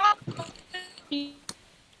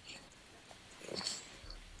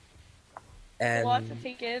 a lot to And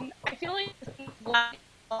take in. I feel like this is lagging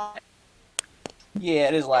a lot. Yeah,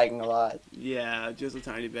 it is lagging a lot. Yeah, just a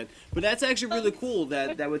tiny bit. But that's actually really cool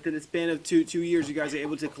that within the span of two years, you guys are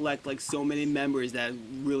able to collect like so many members that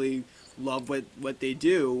really love what they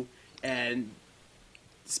do, and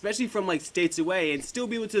especially from like states away, and still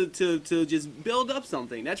be able to just build up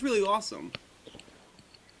something. That's really awesome.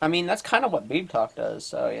 I mean, that's kind of what Babe Talk does,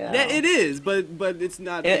 so yeah. Yeah, it is, but it's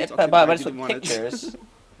not. But it's with pictures.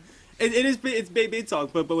 It is. It's Babe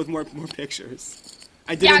Talk, but with more pictures.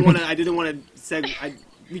 I didn't want to.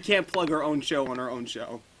 We can't plug our own show on our own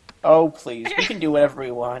show. Oh, please. We can do whatever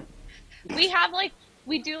we want.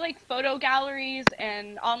 We do like photo galleries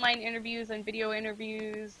and online interviews and video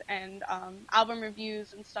interviews and album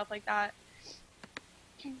reviews and stuff like that.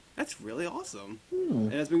 That's really awesome.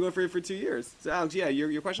 And it's been going for 2 years. So Alex, yeah,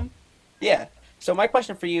 your question? Yeah. So my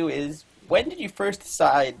question for you is, when did you first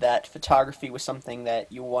decide that photography was something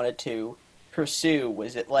that you wanted to pursue?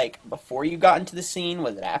 Was it like before you got into the scene?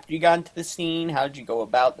 Was it after you got into the scene? How did you go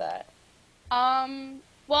about that?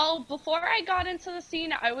 Well, before I got into the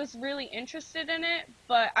scene, I was really interested in it,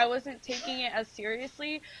 but I wasn't taking it as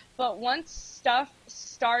seriously. But once stuff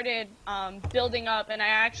started building up and I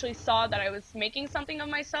actually saw that I was making something of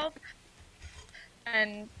myself,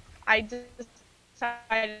 and I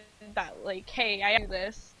decided that, like, hey, I do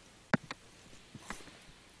this.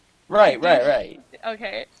 Right.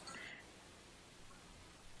 Okay.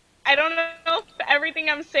 I don't know if everything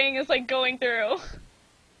I'm saying is, like, going through.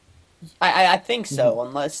 I think so,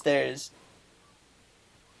 unless there's...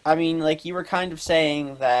 I mean, like, you were kind of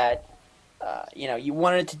saying that, you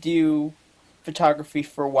wanted to do photography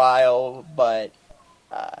for a while, but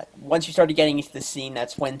once you started getting into the scene,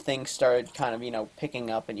 that's when things started kind of, picking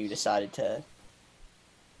up and you decided to...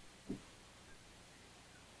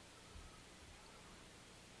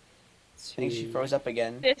 I think she froze up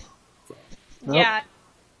again. This, Nope. yeah.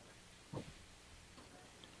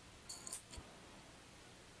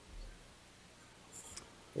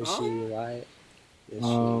 is she right? Is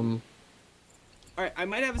All right, I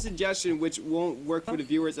might have a suggestion which won't work for the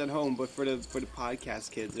viewers at home, but for the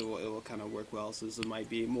podcast kids, it will kind of work well. So this might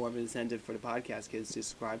be more of an incentive for the podcast kids to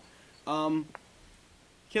subscribe.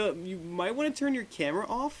 Caleb, you might want to turn your camera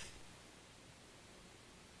off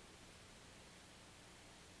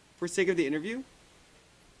for sake of the interview.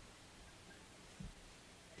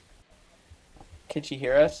 Can she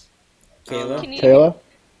hear us? she? Kayla? Can you, Kayla?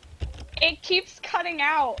 It keeps cutting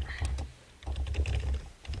out.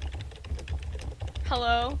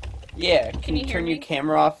 Hello? Yeah, can you you hear turn your me?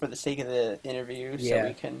 camera off for the sake of the interview so Yeah.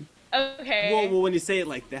 we can... Okay. Well, when you say it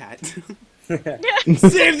like that,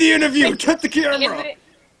 save the interview. Cut the camera.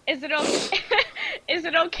 Is it okay? Is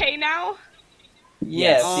it okay now?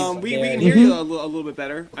 Yeah, Yes. see- We can hear you a little bit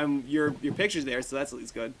better. Your picture's there, so that's at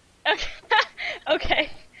least good. Okay. Okay.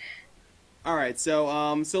 All right, so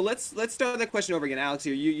let's start that question over again, Alex.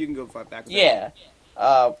 You can go back. With Yeah.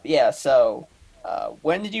 Yeah, so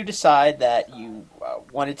when did you decide that you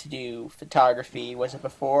wanted to do photography? Was it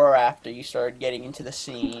before or after you started getting into the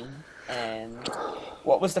scene? And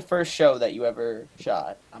what was the first show that you ever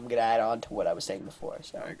shot? I'm gonna add on to what I was saying before, All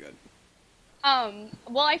so. right, good.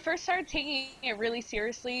 Well, I first started taking it really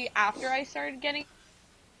seriously after I started getting.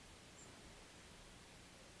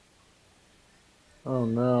 Oh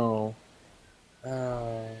no.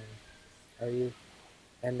 Oh, are you?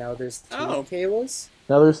 And now there's two Oh. Kaylas?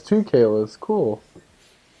 Now there's two Kaylas. Cool.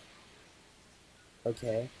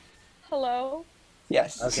 Okay. Hello.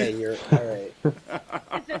 Yes. Okay, you're alright.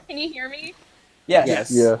 Can you hear me? Yes.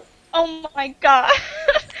 Yes. Yeah. Oh my god.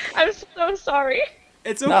 I'm so sorry.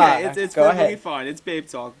 It's Nah, okay. It's go perfectly ahead. fine. It's babe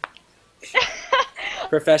talk.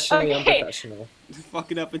 Professionally Okay. unprofessional.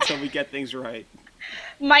 Fuck it up until we get things right.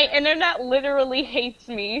 My internet literally hates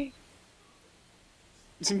me.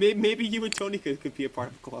 So maybe you and Tony could be a part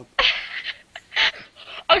of the club.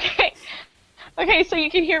 Okay. Okay, so you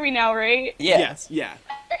can hear me now, right? Yeah. Yes. Yeah.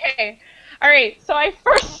 Okay. Alright, so I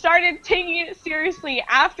first started taking it seriously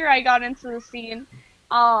after I got into the scene.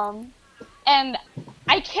 And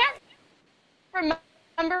I can't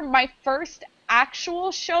remember my first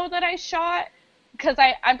actual show that I shot because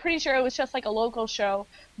I'm pretty sure it was just like a local show.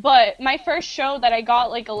 But my first show that I got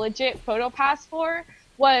like a legit photo pass for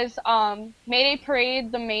was Mayday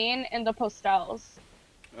Parade, the Main, and the Postels.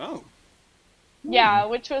 Oh. Yeah, it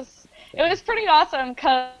was pretty awesome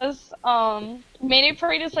because Mayday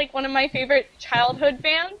Parade is like one of my favorite childhood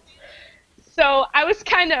bands. So I was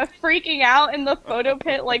kind of freaking out in the photo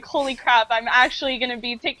pit, like, holy crap, I'm actually gonna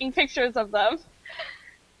be taking pictures of them.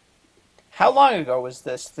 How long ago was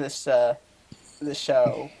this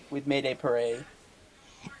show with Mayday Parade?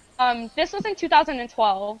 This was in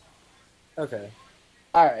 2012. Okay.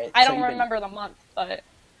 All right. I so don't you've been- remember the month, but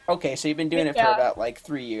Okay, so you've been doing it for Yeah. about like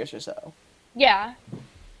 3 years or so. yeah.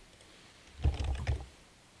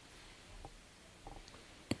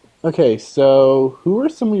 Okay, so who are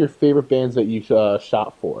some of your favorite bands that you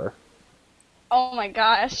shot for? Oh my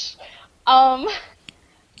gosh. Um,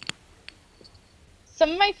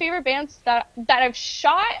 some of my favorite bands that I've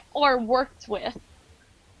shot or worked with.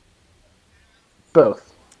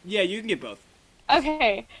 Both. Yeah, you can get both.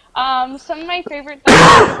 Okay. Some of my favorite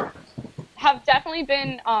that have definitely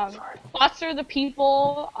been Foster the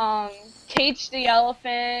People, Cage the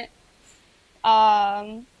Elephant.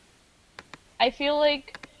 I feel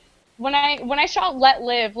like when I shot Let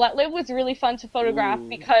Live was really fun to photograph Ooh.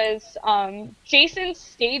 because Jason's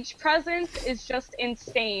stage presence is just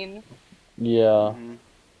insane. Yeah.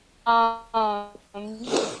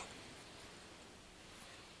 Mhm.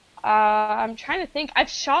 I'm trying to think. I've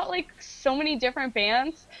shot like so many different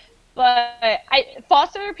bands, but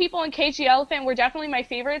Foster the People and KG Elephant were definitely my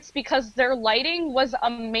favorites because their lighting was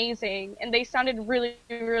amazing and they sounded really,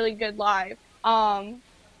 really good live.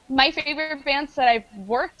 My favorite bands that I've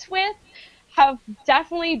worked with have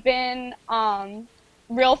definitely been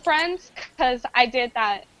Real Friends because I did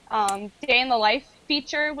that Day in the Life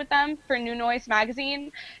feature with them for New Noise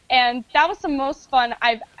magazine, and that was the most fun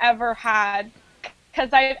I've ever had because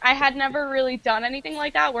I had never really done anything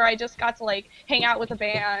like that where I just got to like hang out with a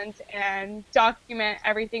band and document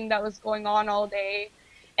everything that was going on all day.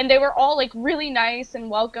 And they were all like really nice and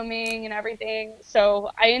welcoming and everything,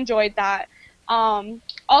 so I enjoyed that.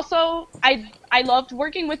 Also, I loved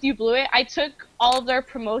working with You Blew It. I took all of their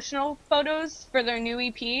promotional photos for their new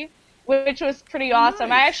EP, which was pretty awesome.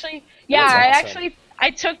 Nice. I actually, yeah, That's awesome. I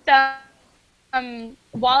took them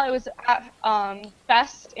while I was at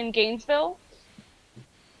Fest in Gainesville.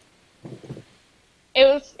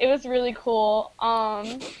 It was really cool.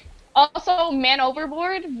 Also, Man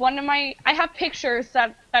Overboard. I have pictures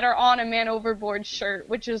that are on a Man Overboard shirt,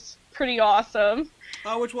 which is pretty awesome.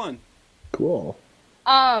 Oh, which one? Cool.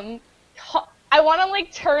 I want to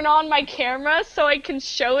like turn on my camera so I can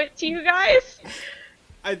show it to you guys.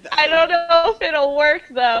 I don't know if it'll work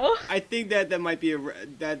though. I think that might be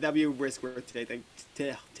that'd be a risk worth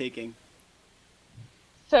taking.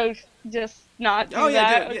 So just not do Oh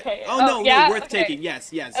yeah. that. do it, Okay. yeah. Oh no, yeah? no, worth Okay. taking.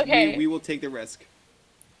 Yes, yes. Okay. We will take the risk.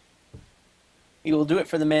 You will do it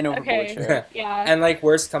for the Man Overboard Okay. shirt. Yeah. And like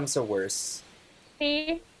worst comes to worst.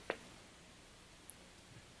 See?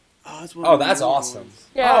 Oh, that's one Oh, of the that's newer awesome. ones.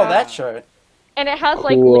 Yeah. Oh, that shirt. And it has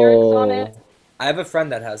like lyrics on it, I have a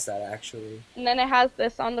friend that has that actually. and then it has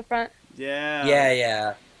this on the front. Yeah. Yeah,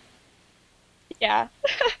 yeah. Yeah.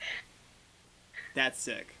 That's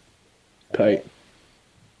sick. Tight.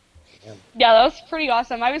 Yeah, that was pretty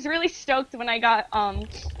awesome. I was really stoked when I got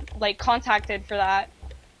like contacted for that.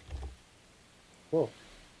 Cool.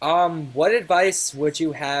 What advice would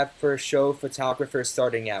you have for show photographers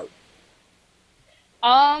starting out?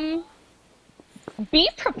 Um, be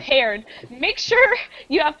prepared. Make sure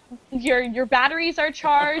you have your batteries are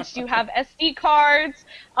charged. You have SD cards.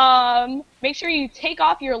 Make sure you take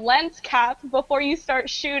off your lens cap before you start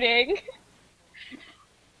shooting.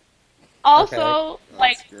 Okay. Also,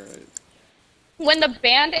 like That's great. when the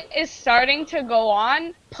band is starting to go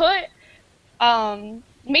on,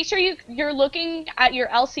 make sure you're looking at your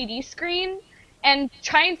LCD screen and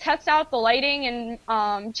try and test out the lighting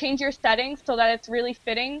and change your settings so that it's really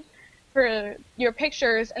fitting for your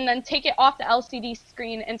pictures, and then take it off the LCD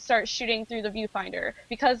screen and start shooting through the viewfinder,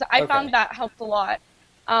 because I Okay. found that helped a lot.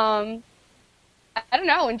 Um, I don't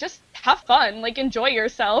know, and just have fun, like enjoy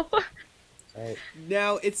yourself. Right.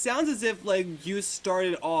 Now it sounds as if like you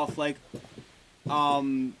started off like,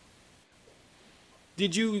 um,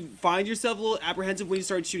 did you find yourself a little apprehensive when you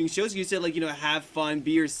started shooting shows? You said like have fun,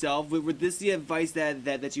 be yourself. Would this the advice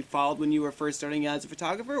that you followed when you were first starting out as a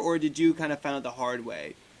photographer, or did you kind of find out the hard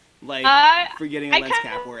way, like Uh, forgetting a I lens kind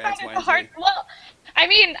cap of or find X, Y, it and Z? hard. Well, I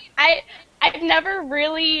mean, I've never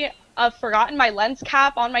really forgotten my lens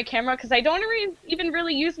cap on my camera because I don't even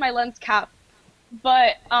really use my lens cap.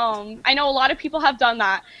 But I know a lot of people have done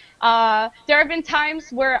that. There have been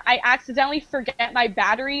times where I accidentally forget my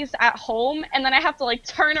batteries at home, and then I have to like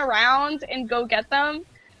turn around and go get them,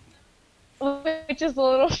 which is a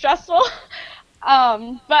little stressful.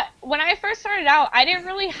 But when I first started out, I didn't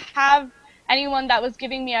really have anyone that was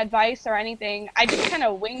giving me advice or anything. I just kind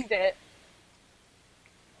of winged it.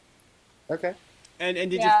 Okay. And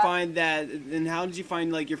did you Yeah. find that? And how did you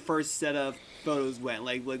find like your first set of photos went?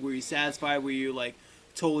 Like were you satisfied? Were you like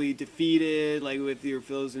totally defeated? Like with your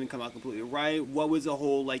photos didn't come out completely right? What was the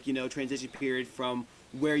whole like transition period from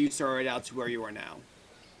where you started out to where you are now?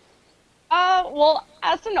 Well,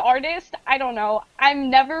 as an artist, I don't know. I'm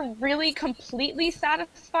never really completely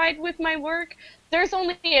satisfied with my work. There's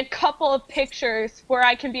only a couple of pictures where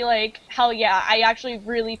I can be like, hell yeah, I actually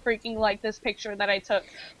really freaking like this picture that I took.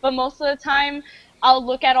 But most of the time, I'll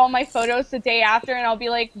look at all my photos the day after and I'll be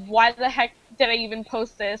like, why the heck did I even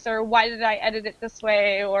post this? Or why did I edit it this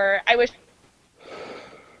way? Or I wish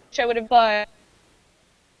I would have, but,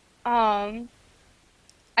 um,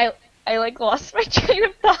 I, I like lost my train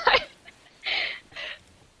of thought.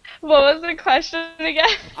 What was the question again?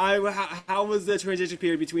 How was the transition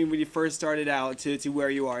period between when you first started out to where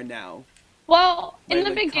you are now? Well, in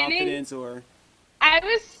the Like beginning, confidence or I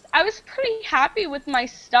was pretty happy with my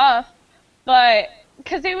stuff, but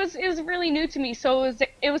because it was really new to me, so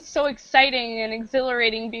it was so exciting and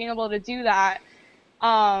exhilarating being able to do that.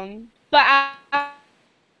 But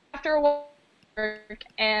after work,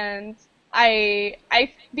 and I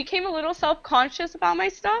became a little self-conscious about my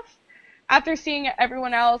stuff after seeing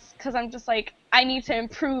everyone else, because I'm just like, I need to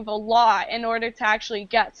improve a lot in order to actually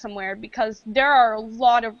get somewhere, because there are a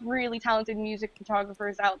lot of really talented music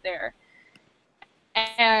photographers out there,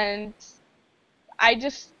 and I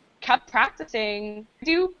just kept practicing. I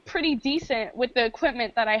do pretty decent with the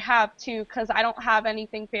equipment that I have too, because I don't have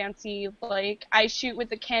anything fancy. Like, I shoot with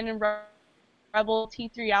the Canon Rebel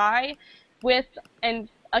T3i with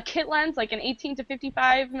a kit lens, like an 18 to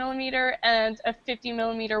 55 millimeter and a 50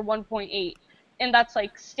 millimeter 1.8, and that's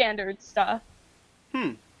like standard stuff.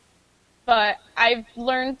 hmm. But I've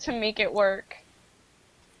learned to make it work.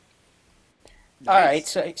 All right,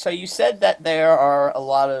 Nice. so you said that there are a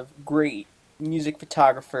lot of great music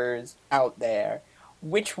photographers out there.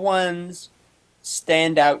 Which ones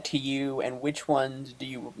stand out to you, and which ones do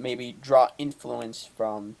you maybe draw influence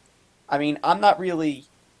from? I mean, I'm not really,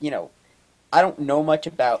 you know, I don't know much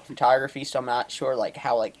about photography, so I'm not sure like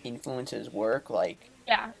how like influences work. Like,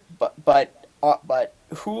 Yeah. but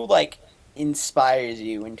who like inspires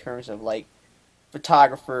you in terms of like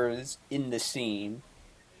photographers in the scene?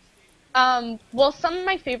 Well, some of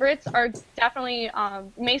my favorites are definitely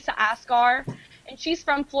Mesa Asgar, and she's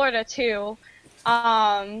from Florida too.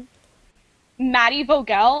 Um, Matty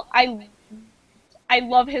Vogel, I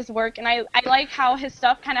love his work, and I like how his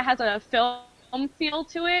stuff kind of has a film feel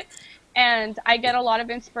to it, and I get a lot of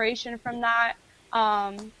inspiration from that.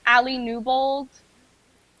 Ali Newbold,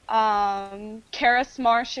 Karis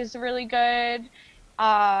Marsh is really good.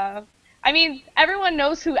 Uh, I mean, everyone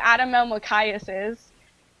knows who Adam El is,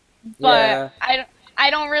 but Yeah. I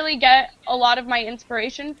don't really get a lot of my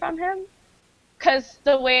inspiration from him, because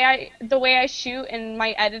the way I shoot and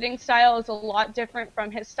my editing style is a lot different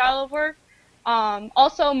from his style of work.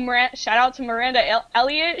 Also, shout out to Miranda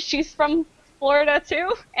Elliott. She's from Florida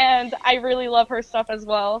too, and I really love her stuff as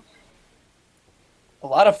well. A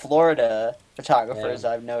lot of Florida Yeah. photographers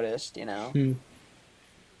I've noticed. Hmm.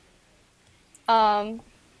 Um,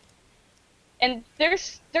 and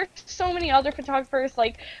there's so many other photographers.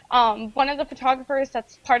 Like one of the photographers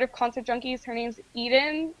that's part of Concert Junkies, her name's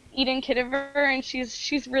Eden Kittiver, and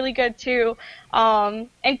she's really good too. And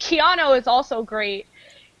Keanu is also great.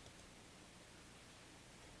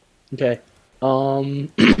 Okay.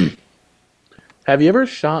 Um, have you ever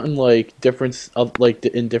shot in like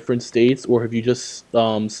in different states, or have you just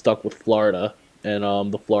stuck with Florida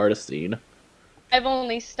and the Florida scene? I've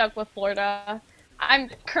only stuck with Florida. I'm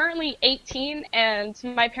currently 18 and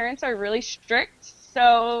my parents are really strict,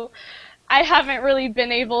 so I haven't really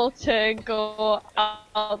been able to go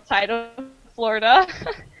outside of Florida.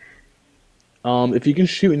 If you can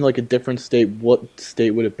shoot in like a different state, what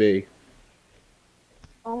state would it be?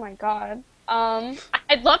 Oh my god.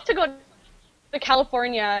 I'd love to go to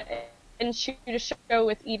California and shoot a show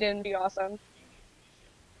with Eden. It'd be awesome.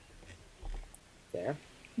 Yeah.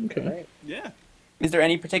 Okay. Alright. Yeah. Is there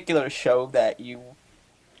any particular show that you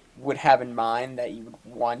would have in mind that you would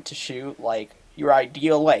want to shoot? Like your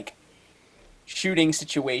ideal like shooting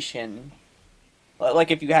situation?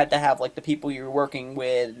 Like if you had to have like the people you were working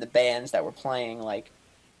with and the bands that were playing, like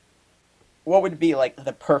what would be like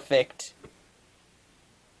the perfect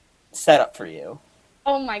setup for you?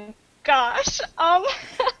 Oh my gosh.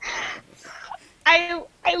 I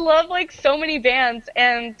love like so many bands,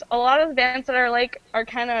 and a lot of the bands that are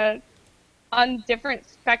kind of on different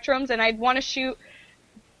spectrums, and I'd want to shoot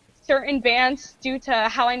certain bands due to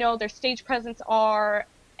how I know their stage presence are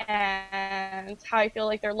and how I feel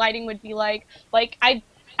like their lighting would be like. Like I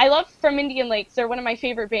love From Indian Lakes. They're one of my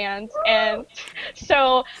favorite bands, and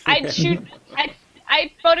so I'd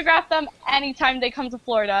photograph them anytime they come to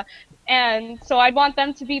Florida, and so I'd want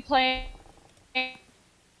them to be playing.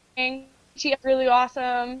 She's really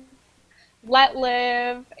awesome. Let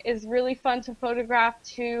Live is really fun to photograph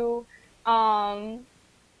too.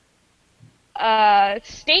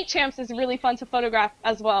 State Champs is really fun to photograph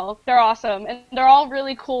as well. They're awesome, and they're all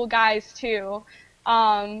really cool guys too.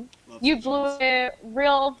 You State Blew Champs. It,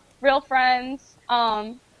 real friends.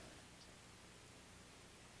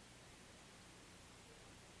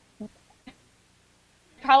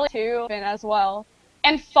 Probably two as well,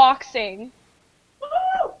 and Foxing.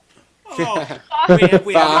 Oh, have you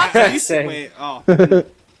Foxing. wait, oh.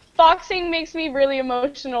 Foxing makes me really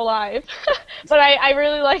emotional live, but I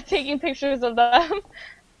really like taking pictures of them.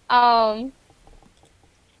 Um,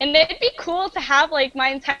 and it'd be cool to have like my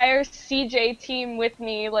entire CJ team with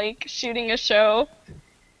me, like shooting a show.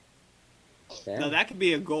 No, that could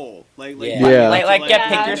be a goal. Like Yeah. Like get Yeah.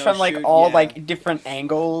 pictures from like shoot- all yeah. like different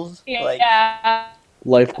angles. Yeah, Like yeah.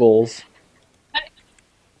 Life goals.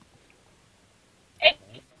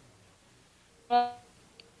 Them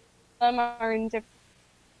are in different.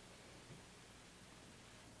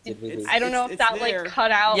 Did we It's- lose? I don't know if it's that there. like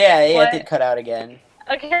cut out. yeah, it but- did cut out again.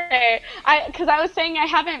 Okay, because I was saying I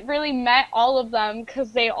haven't really met all of them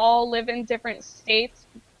because they all live in different states.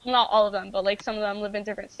 Not all of them, but like some of them live in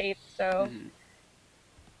different states. So Mhm.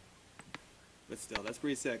 But still, that's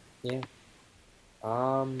pretty sick. Do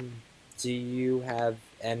you have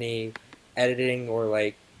any editing or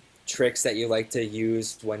like tricks that you like to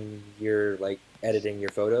use when you're like editing your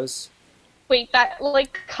photos? wait, that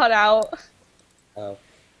like cut out. Oh.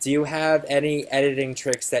 Do you have any editing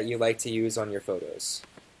tricks that you like to use on your photos?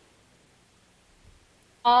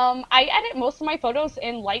 I edit most of my photos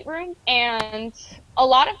in Lightroom, and a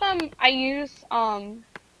lot of them I use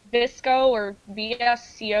VSCO or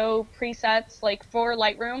VSCO presets like for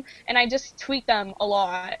Lightroom, and I just tweak them a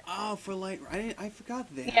lot. Oh, for I forgot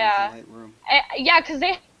they had Yeah. it for Lightroom. Yeah, because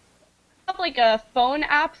they have like a phone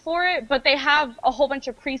app for it, but they have a whole bunch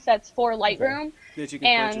of presets for Lightroom, That you can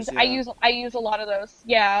and purchase. I use a lot of those.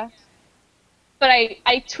 Yeah, but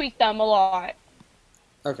I tweak them a lot.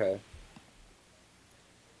 Okay.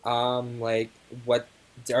 Like, what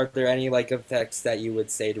are there any like effects that you would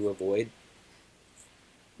say to avoid?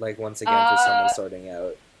 Like once again for someone starting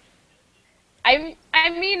out. I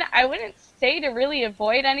mean, I wouldn't say to really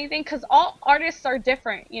avoid anything because all artists are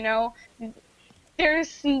different, you know?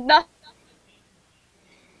 There's nothing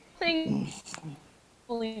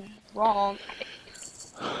really wrong.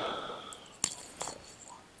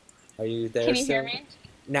 Are you there? Can you hear still? me?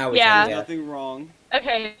 Now we Yeah. can. Yeah. Nothing wrong.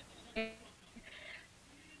 Okay.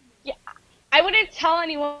 Yeah, I wouldn't tell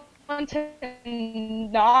anyone to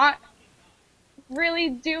not really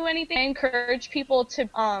do anything. I encourage people to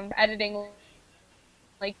editing,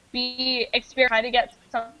 like try to get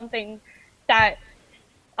something that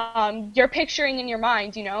you're picturing in your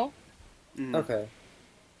mind, you know? Mhm. Okay.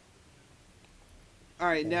 All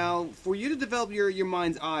right, now for you to develop your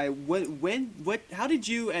mind's eye, how did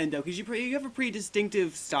you end up? Because you have a pretty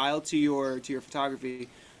distinctive style to your photography.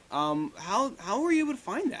 How were you able to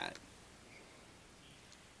find that?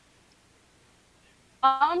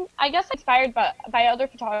 I guess inspired by other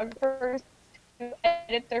photographers who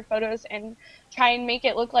edit their photos and try and make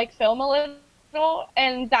it look like film a little,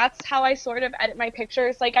 and that's how I sort of edit my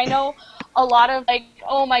pictures. Like I know a lot of like,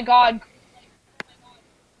 oh my god,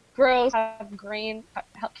 gross, have grain.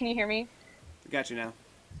 Can you hear me? Got you now.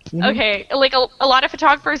 Mhm. Okay, like a lot of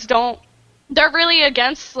photographers don't. They're really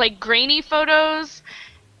against like grainy photos,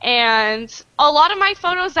 and a lot of my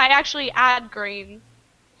photos I actually add grain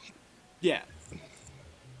Yeah.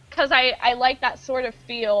 because I like that sort of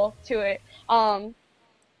feel to it. Can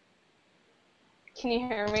you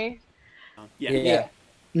hear me? Yeah. Yeah.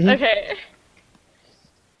 Mhm. Okay.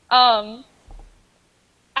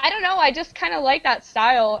 I don't know, I just kind of like that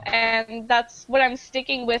style, and that's what I'm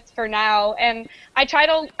sticking with for now. And I try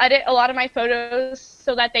to edit a lot of my photos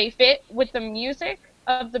so that they fit with the music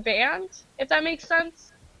of the band, if that makes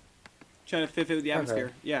sense. Trying to fit with the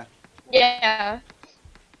atmosphere. Yeah. Yeah.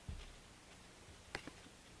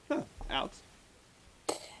 Huh. Alex.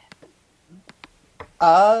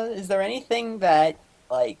 Is there anything that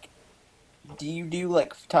like do you do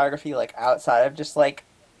like photography like outside of just like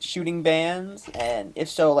shooting bands? And if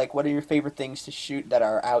so, like what are your favorite things to shoot that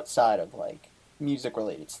are outside of like music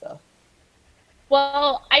related stuff?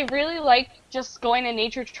 Well, I really like just going to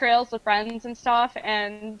nature trails with friends and stuff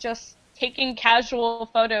and just taking casual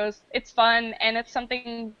photos. It's fun and it's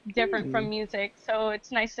something different from music, so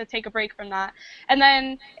it's nice to take a break from that. And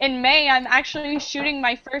then in May, I'm actually shooting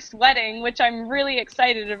my first wedding, which I'm really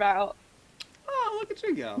excited about. Oh, look at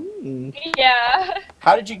you go. Mm. Yeah.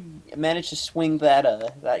 How did you manage to swing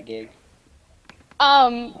that gig?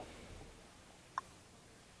 Um,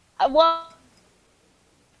 well,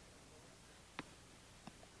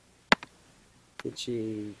 Did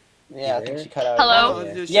she? Yeah, I You think there? she cut out. Hello?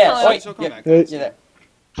 again. Oh, Yeah. Hello? Wait, she'll come yeah, back. yeah. yeah,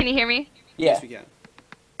 can you hear me? yeah. Yes, we can.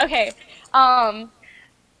 Okay. Um,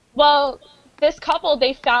 well, this couple,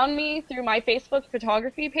 they found me through my Facebook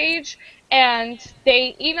photography page, and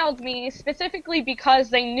they emailed me specifically because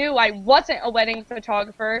they knew I wasn't a wedding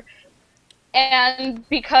photographer, and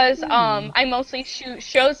because I mostly shoot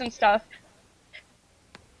shows and stuff.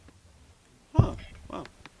 Oh, wow.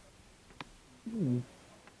 Hmm.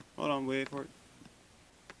 Hold on, wait for it.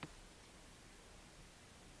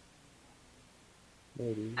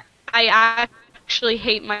 Maybe. I actually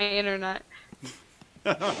hate my internet.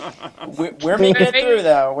 We're making it through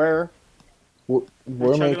though. We're We're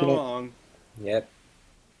chugging making it. along. Yep.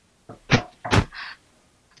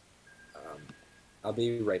 I'll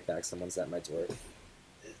be right back. Someone's at my door.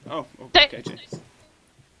 Oh, They- okay, James.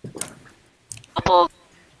 Couple-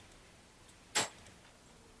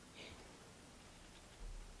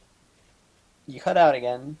 You cut out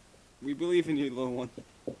again. We believe in you, little one.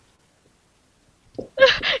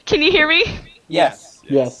 Can you hear me? Yes.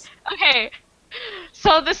 Yes. Okay.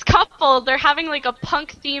 So this couple, they're having like a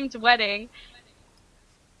punk themed wedding.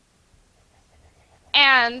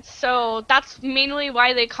 And so that's mainly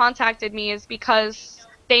why they contacted me, is because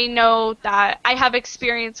they know that I have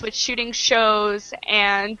experience with shooting shows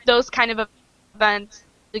and those kind of events.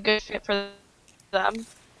 A good fit for them.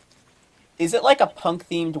 Is it like a punk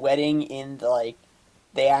themed wedding in the like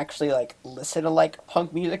they actually like listen to like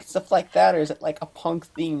punk music and stuff like that, or is it like a punk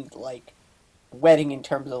themed like wedding in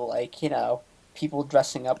terms of like, people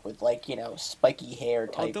dressing up with like, spiky hair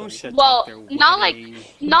Oh, type don't of- shit Well, talk their not wedding.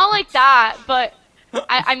 like that, but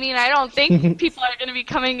I mean, I don't think people are gonna be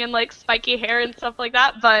coming in like spiky hair and stuff like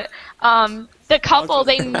that. But the couple,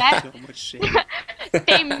 they met. So much shame.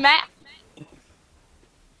 They met.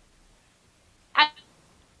 At,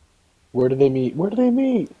 Where do they meet? Where do they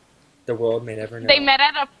meet? The world may never know. they met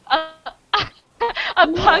at a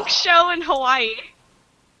punk show in Hawaii.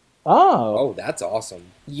 Oh. Oh, that's awesome.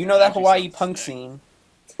 You know that Actually Hawaii sounds punk sick. scene.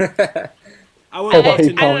 I would love Hawaii to I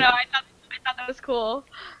know. don't punk. know. I thought that was cool.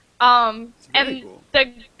 It's very And cool.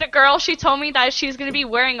 the girl, she told me that she's gonna be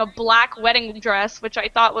wearing a black wedding dress, which I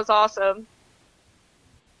thought was awesome.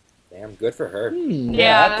 Damn, good for her. Hmm.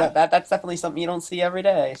 Yeah. That's definitely something you don't see every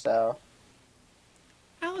day. So.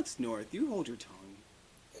 Alex North, you hold your tongue.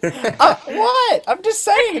 What? I'm just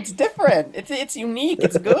saying it's different. It's unique.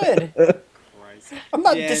 It's good. Christ. I'm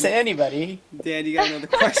not Dan, dissing anybody. Dan, you got another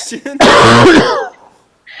question?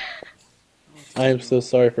 I am so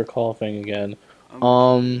sorry for coughing again.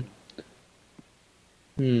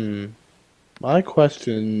 My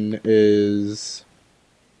question is,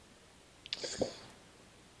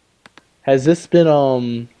 has this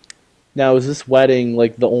been now is this wedding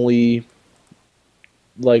like the only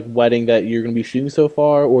like wedding that you're going to be shooting so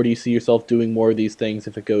far, or do you see yourself doing more of these things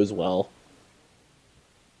if it goes well?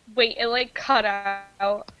 Wait, it like cut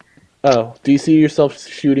out. Oh, do you see yourself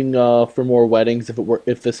shooting for more weddings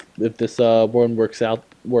if this one works out?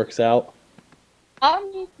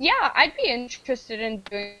 Yeah, I'd be interested in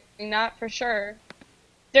doing that for sure.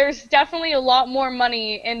 There's definitely a lot more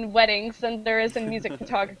money in weddings than there is in music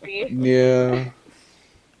photography. Yeah.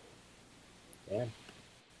 Yeah.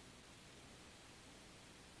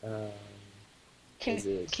 Um, Can Is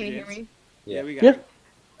it- can you hear me? Yeah, we got Yeah. it.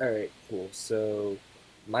 all right, cool. So,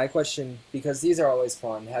 my question, because these are always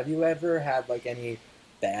fun, have you ever had like any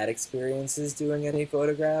bad experiences doing any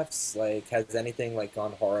photographs? Like, has anything like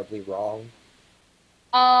gone horribly wrong?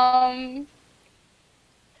 Um,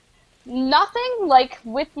 Nothing like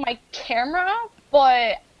with my camera,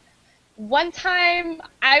 but one time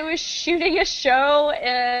I was shooting a show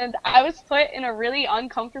and I was put in a really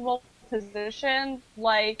uncomfortable position.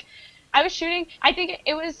 Like, I was shooting, I think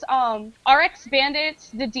it was RX Bandits,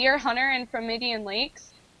 The Deer Hunter, and From Midian Lakes.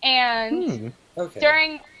 And Okay.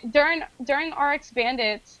 during RX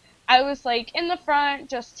Bandits, I was like in the front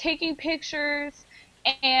just taking pictures,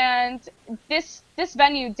 and this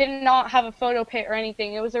venue did not have a photo pit or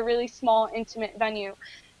anything. It was a really small, intimate venue,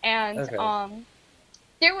 and Okay.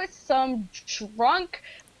 there was some drunk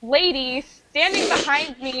lady standing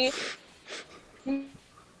behind me.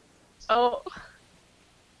 Oh,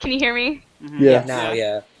 can you hear me? Yeah. Now,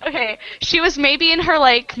 yeah. Okay, she was maybe in her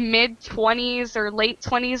like mid-20s or late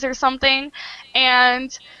 20s or something,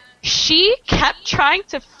 and she kept trying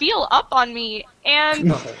to feel up on me,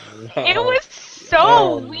 and Oh, no. it was so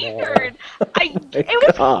Oh, no. weird. It my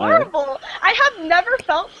was God. horrible. I have never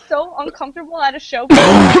felt so uncomfortable at a show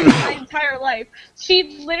before in my entire life.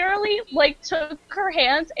 She literally like took her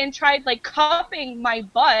hands and tried like cupping my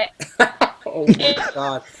butt. Oh my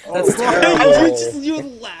god. That's you terrible. you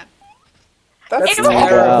laugh. That's It was-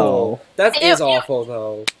 terrible. That It- is it- awful,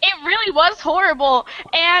 though. It really was horrible,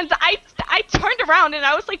 and I turned around and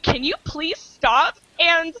I was like, "Can you please stop?"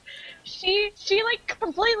 And she like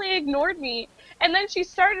completely ignored me, and then she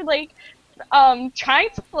started like trying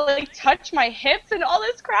to like touch my hips and all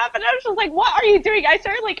this crap, and I was just like, "What are you doing?" I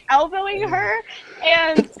started like elbowing her,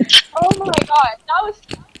 and oh my god,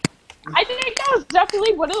 I think that was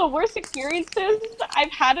definitely one of the worst experiences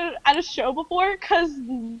I've had at a show before, because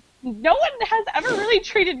no one has ever really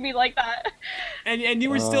treated me like that. And you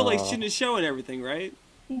were still like Oh. shooting a show and everything, right?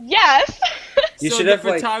 Yes. You So should the have,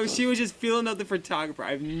 like- she was just feeling up the photographer.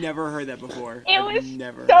 I've never heard that before. It I've was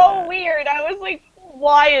never heard so that. weird. I was like,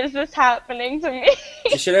 why is this happening to me?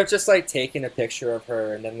 You should have just, like, taken a picture of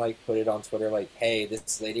her and then, like, put it on Twitter, like, hey,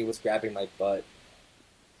 this lady was grabbing my butt.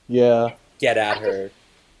 Yeah. Get at her.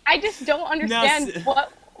 I just don't understand s-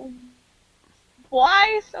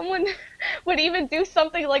 why someone would even do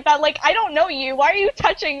something like that. Like, I don't know you. Why are you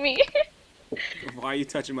touching me? Why are you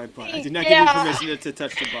touching my butt? I did not Yeah. give you permission to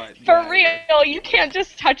touch the butt. For Yeah, real, you can't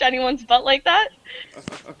just touch anyone's butt like that.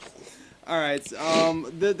 All right.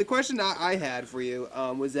 So, the question I had for you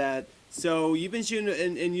was that so you've been shooting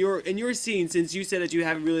in your scene since you said that you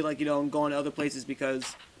haven't really gone to other places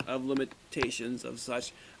because of limitations of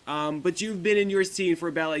such. But you've been in your scene for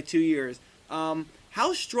about like 2 years.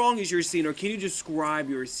 How strong is your scene, or can you describe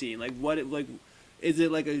your scene? Like is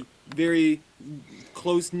it like a very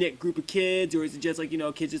close knit group of kids, or is it just like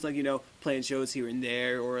kids just playing shows here and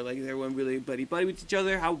there, or like is everyone really buddy with each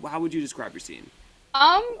other? How would you describe your scene?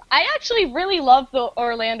 I actually really love the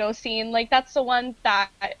Orlando scene. Like, that's the one that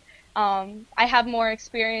I have more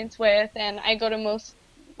experience with, and I go to most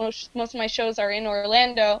of my shows are in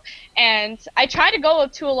Orlando, and I try to go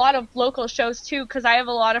to a lot of local shows too, because I have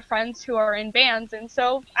a lot of friends who are in bands, and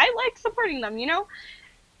so I like supporting them,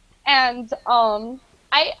 And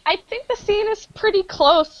I think the scene is pretty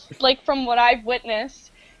close, like from what I've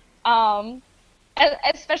witnessed.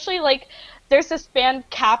 Especially like there's this band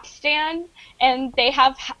Capstan, and they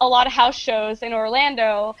have a lot of house shows in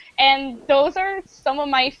Orlando, and those are some of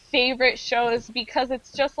my favorite shows because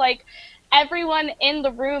it's just like everyone in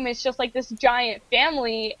the room is just like this giant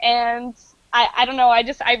family, and I don't know, I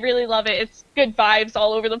really love it. It's good vibes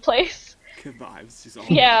all over the place. Good vibes. Just all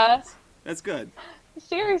Yeah. That's good.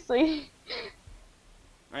 Seriously.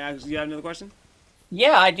 All right, you have another question?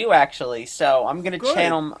 Yeah, I do actually. So I'm gonna Good.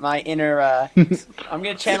 channel my inner. I'm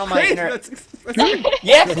gonna channel my Great, inner. that's-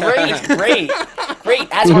 Yeah, great.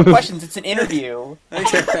 Ask more questions. It's an interview.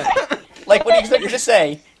 Like, what do you expect me to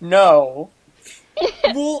say? No.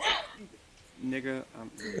 well, nigga.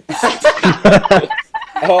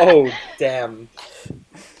 Oh, damn.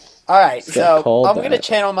 All right, Got so called I'm gonna that.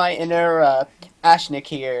 channel my inner Ashnik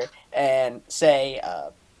here and say,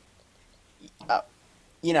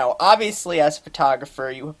 you know, obviously as a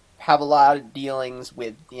photographer, you have a lot of dealings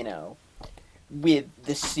with, you know, with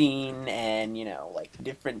the scene and, you know, like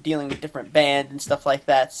dealing with different bands and stuff like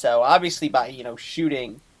that. So obviously by, you know,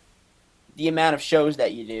 shooting the amount of shows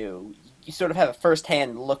that you do, you sort of have a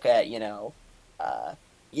first-hand look at,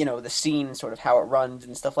 the scene, sort of how it runs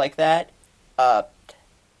and stuff like that. Uh,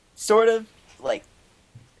 Sort of like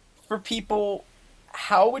for people,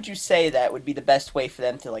 how would you say that would be the best way for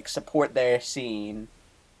them to like support their scene?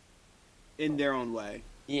 In their own way.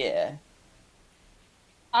 Yeah.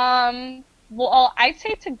 Well, I'd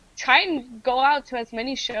say to try and go out to as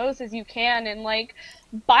many shows as you can and like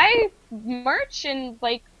buy merch and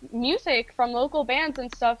like music from local bands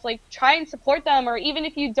and stuff. Like try and support them, or even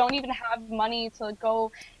if you don't even have money to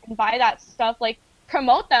go and buy that stuff, like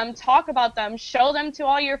promote them, talk about them, show them to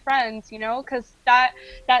all your friends, you know, because that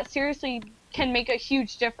seriously can make a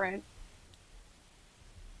huge difference.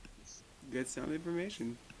 Good sound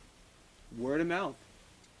information. Word of mouth.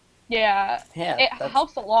 Yeah, Yeah, it that's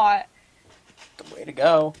helps a lot. the way to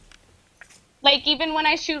go. Like even when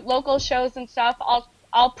I shoot local shows and stuff,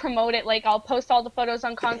 I'll promote it. Like I'll post all the photos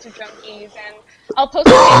on Concert Junkies, and I'll post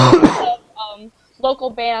pictures of local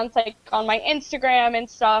bands like on my Instagram and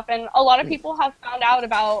stuff. And a lot of people have found out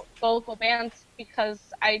about the local bands because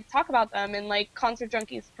I talk about them, and like Concert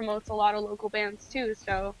Junkies promotes a lot of local bands too.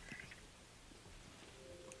 So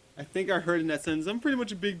I think I heard in that sentence, I'm pretty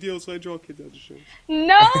much a big deal, so I draw kids out to shows.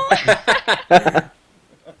 no.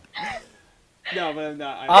 No, but I'm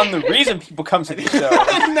not. I'm the reason people come to the show.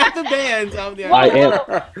 Not the bands. I'm the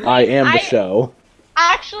I am the show.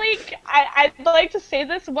 Actually, I'd like to say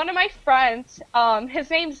this. One of my friends, his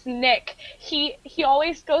name's Nick. He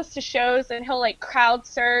always goes to shows and he'll like crowd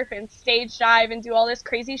surf and stage dive and do all this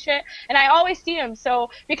crazy shit. And I always see him. So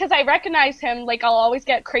because I recognize him, like I'll always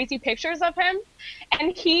get crazy pictures of him.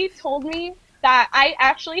 And he told me that I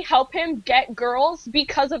actually help him get girls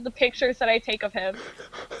because of the pictures that I take of him.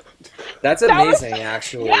 That's That was- amazing,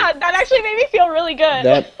 actually. Yeah, that actually made me feel really good.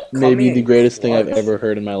 That may be Coming the greatest thing I've close. ever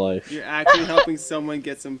heard in my life. You're actually helping someone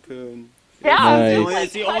get some poon. Yeah, Nice.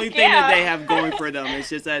 It's the Fuck only thing yeah. that they have going for them. It's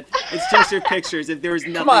just that it's just your pictures. If there was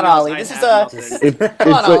nothing on, else, Ollie, I'd this is have a- nothing. If,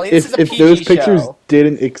 Come on, Ollie, this is a if those PG pictures show.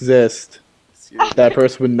 didn't exist, Seriously. that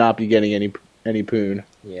person would not be getting any poon.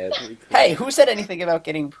 Yeah. Hey, who said anything about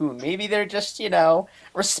getting poon? Maybe they're just, you know,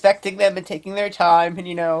 respecting them and taking their time, and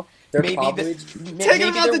you know, They're maybe probably Take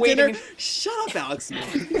them out they're to waiting. dinner. Shut up, Alex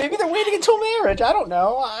Smith. Maybe they're waiting until marriage. I don't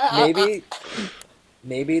know.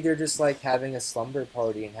 maybe they're just like having a slumber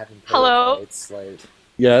party and having pillow Hello? fights, like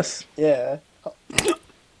Yes. Yeah.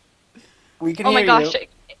 We can Oh my hear gosh. you.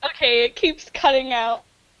 Okay, it keeps cutting out.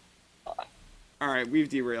 All right, we've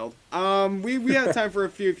derailed. We have time for a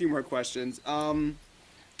few more questions.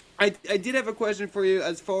 I did have a question for you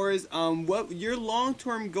as far as what your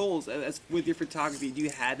long-term goals as with your photography. Do you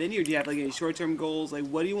have any, or do you have like any short-term goals? Like,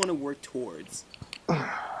 what do you want to work towards?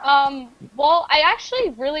 Well, I actually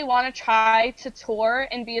really want to try to tour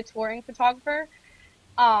and be a touring photographer.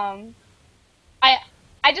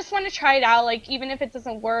 I just want to try it out. Like, even if it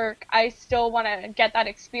doesn't work, I still want to get that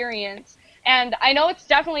experience. And I know it's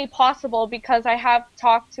definitely possible because I have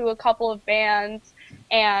talked to a couple of bands,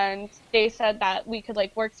 and they said that we could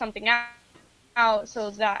like work something out so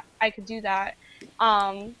that I could do that.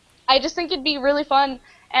 I just think it'd be really fun,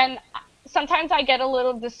 and sometimes I get a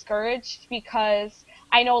little discouraged because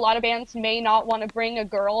I know a lot of bands may not want to bring a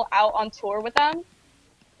girl out on tour with them.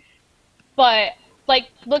 But like,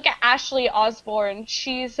 look at Ashley Osborne.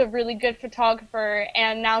 She's a really good photographer,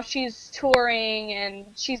 and now she's touring, and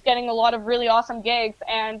she's getting a lot of really awesome gigs,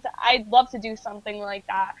 and I'd love to do something like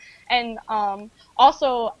that. And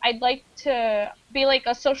also, I'd like to be like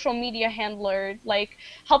a social media handler, like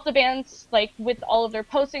help the bands like with all of their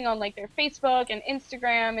posting on like their Facebook and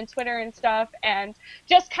Instagram and Twitter and stuff, and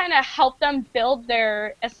just kind of help them build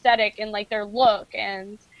their aesthetic and like their look.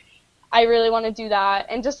 And I really want to do that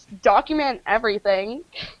and just document everything.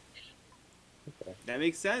 That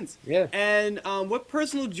makes sense. yeah. And what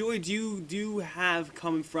personal joy do you have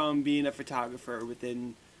coming from being a photographer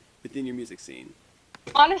within your music scene?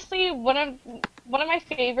 Honestly, one of my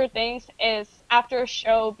favorite things is after a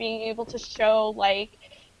show being able to show like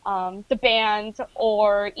the band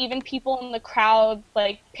or even people in the crowd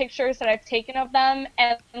like pictures that I've taken of them,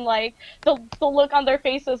 and like the look on their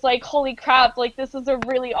faces like, holy crap, like this is a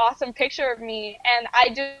really awesome picture of me. And I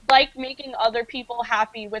just like making other people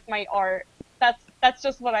happy with my art. That's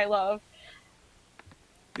just what I love.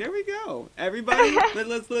 There we go. Everybody,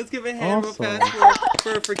 let's give a hand real Awesome. fast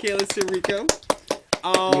for Kayla Sirico.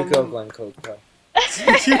 Yuko Glencoco.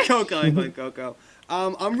 You Coco, I like Coco.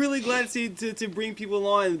 I'm really glad to bring people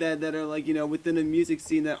on that are like, you know, within the music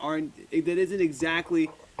scene that isn't exactly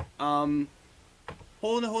holding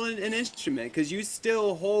an instrument, because you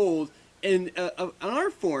still hold an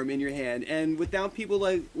art form in your hand, and without people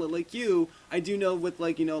like you, I do know with,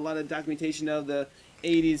 like, you know, a lot of documentation of the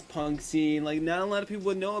 80s punk scene, like, not a lot of people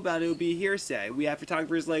would know about it. It would be hearsay. We have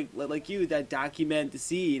photographers like you that document the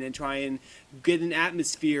scene and try and get an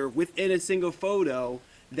atmosphere within a single photo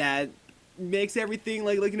that makes everything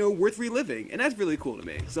like you know, worth reliving, and that's really cool to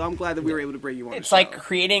me. So I'm glad that we were able to bring you on. It's the like show.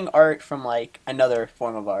 creating art from like another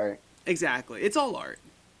form of art. Exactly, it's all art.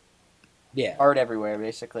 Yeah. Art everywhere,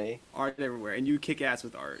 basically. Art everywhere, and you kick ass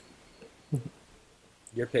with art.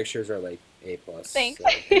 Your pictures are like A+. Thanks. So.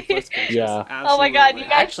 First pictures, Yeah. Oh my god, you absolutely.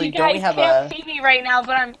 guys, Actually, you don't guys we have can't a- see me right now,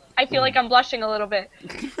 but I feel like I'm blushing a little bit.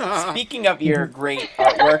 Speaking of your great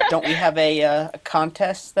artwork, don't we have a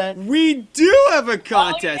contest that? We do have a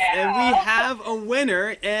contest, yeah. and we have a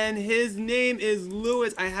winner, and his name is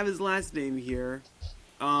Louis. I have his last name here.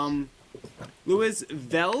 Louis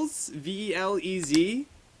Velz, Velez.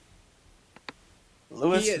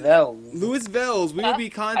 Louis He- Vels. Louis Velz. We will be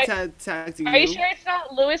contacting Are you sure it's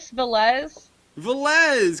not Luis Velez?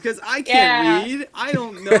 Velez, because I can't Yeah. read. I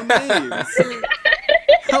don't know names.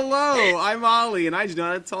 Hello, I'm Ollie, and I do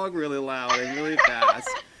not talk really loud and really fast.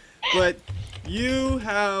 But you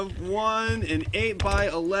have won an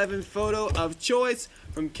 8x11 photo of choice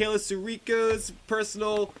from Kayla Sirico's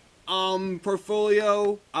personal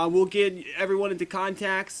portfolio. We'll get everyone into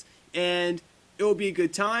contacts, and it will be a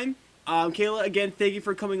good time. Kayla, again, thank you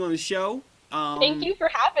for coming on the show. Thank you for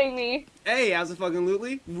having me. Hey,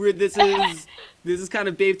 absolutely. This is kind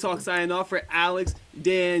of Babe Talk signing off for Alex,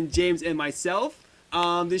 Dan, James, and myself.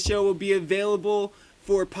 This show will be available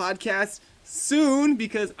for podcasts soon,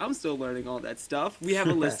 because I'm still learning all that stuff. We have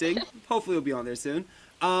a listing. Hopefully it'll be on there soon.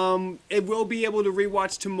 It will be able to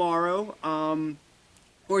rewatch tomorrow,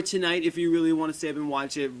 or tonight if you really want to stay up and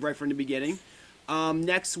watch it right from the beginning.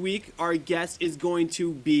 Next week, our guest is going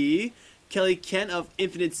to be Kelly Kent of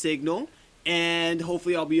Infinite Signal, and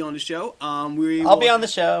hopefully I'll be on the show. I'll be on the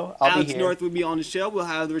show. I'll Alex be here. North will be on the show. We'll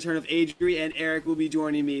have the return of Adri, and Eric will be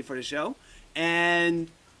joining me for the show. And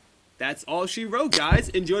that's all she wrote, guys.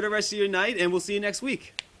 Enjoy the rest of your night, and we'll see you next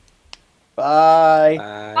week. Bye.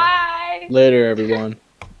 Bye. Bye. Later, everyone.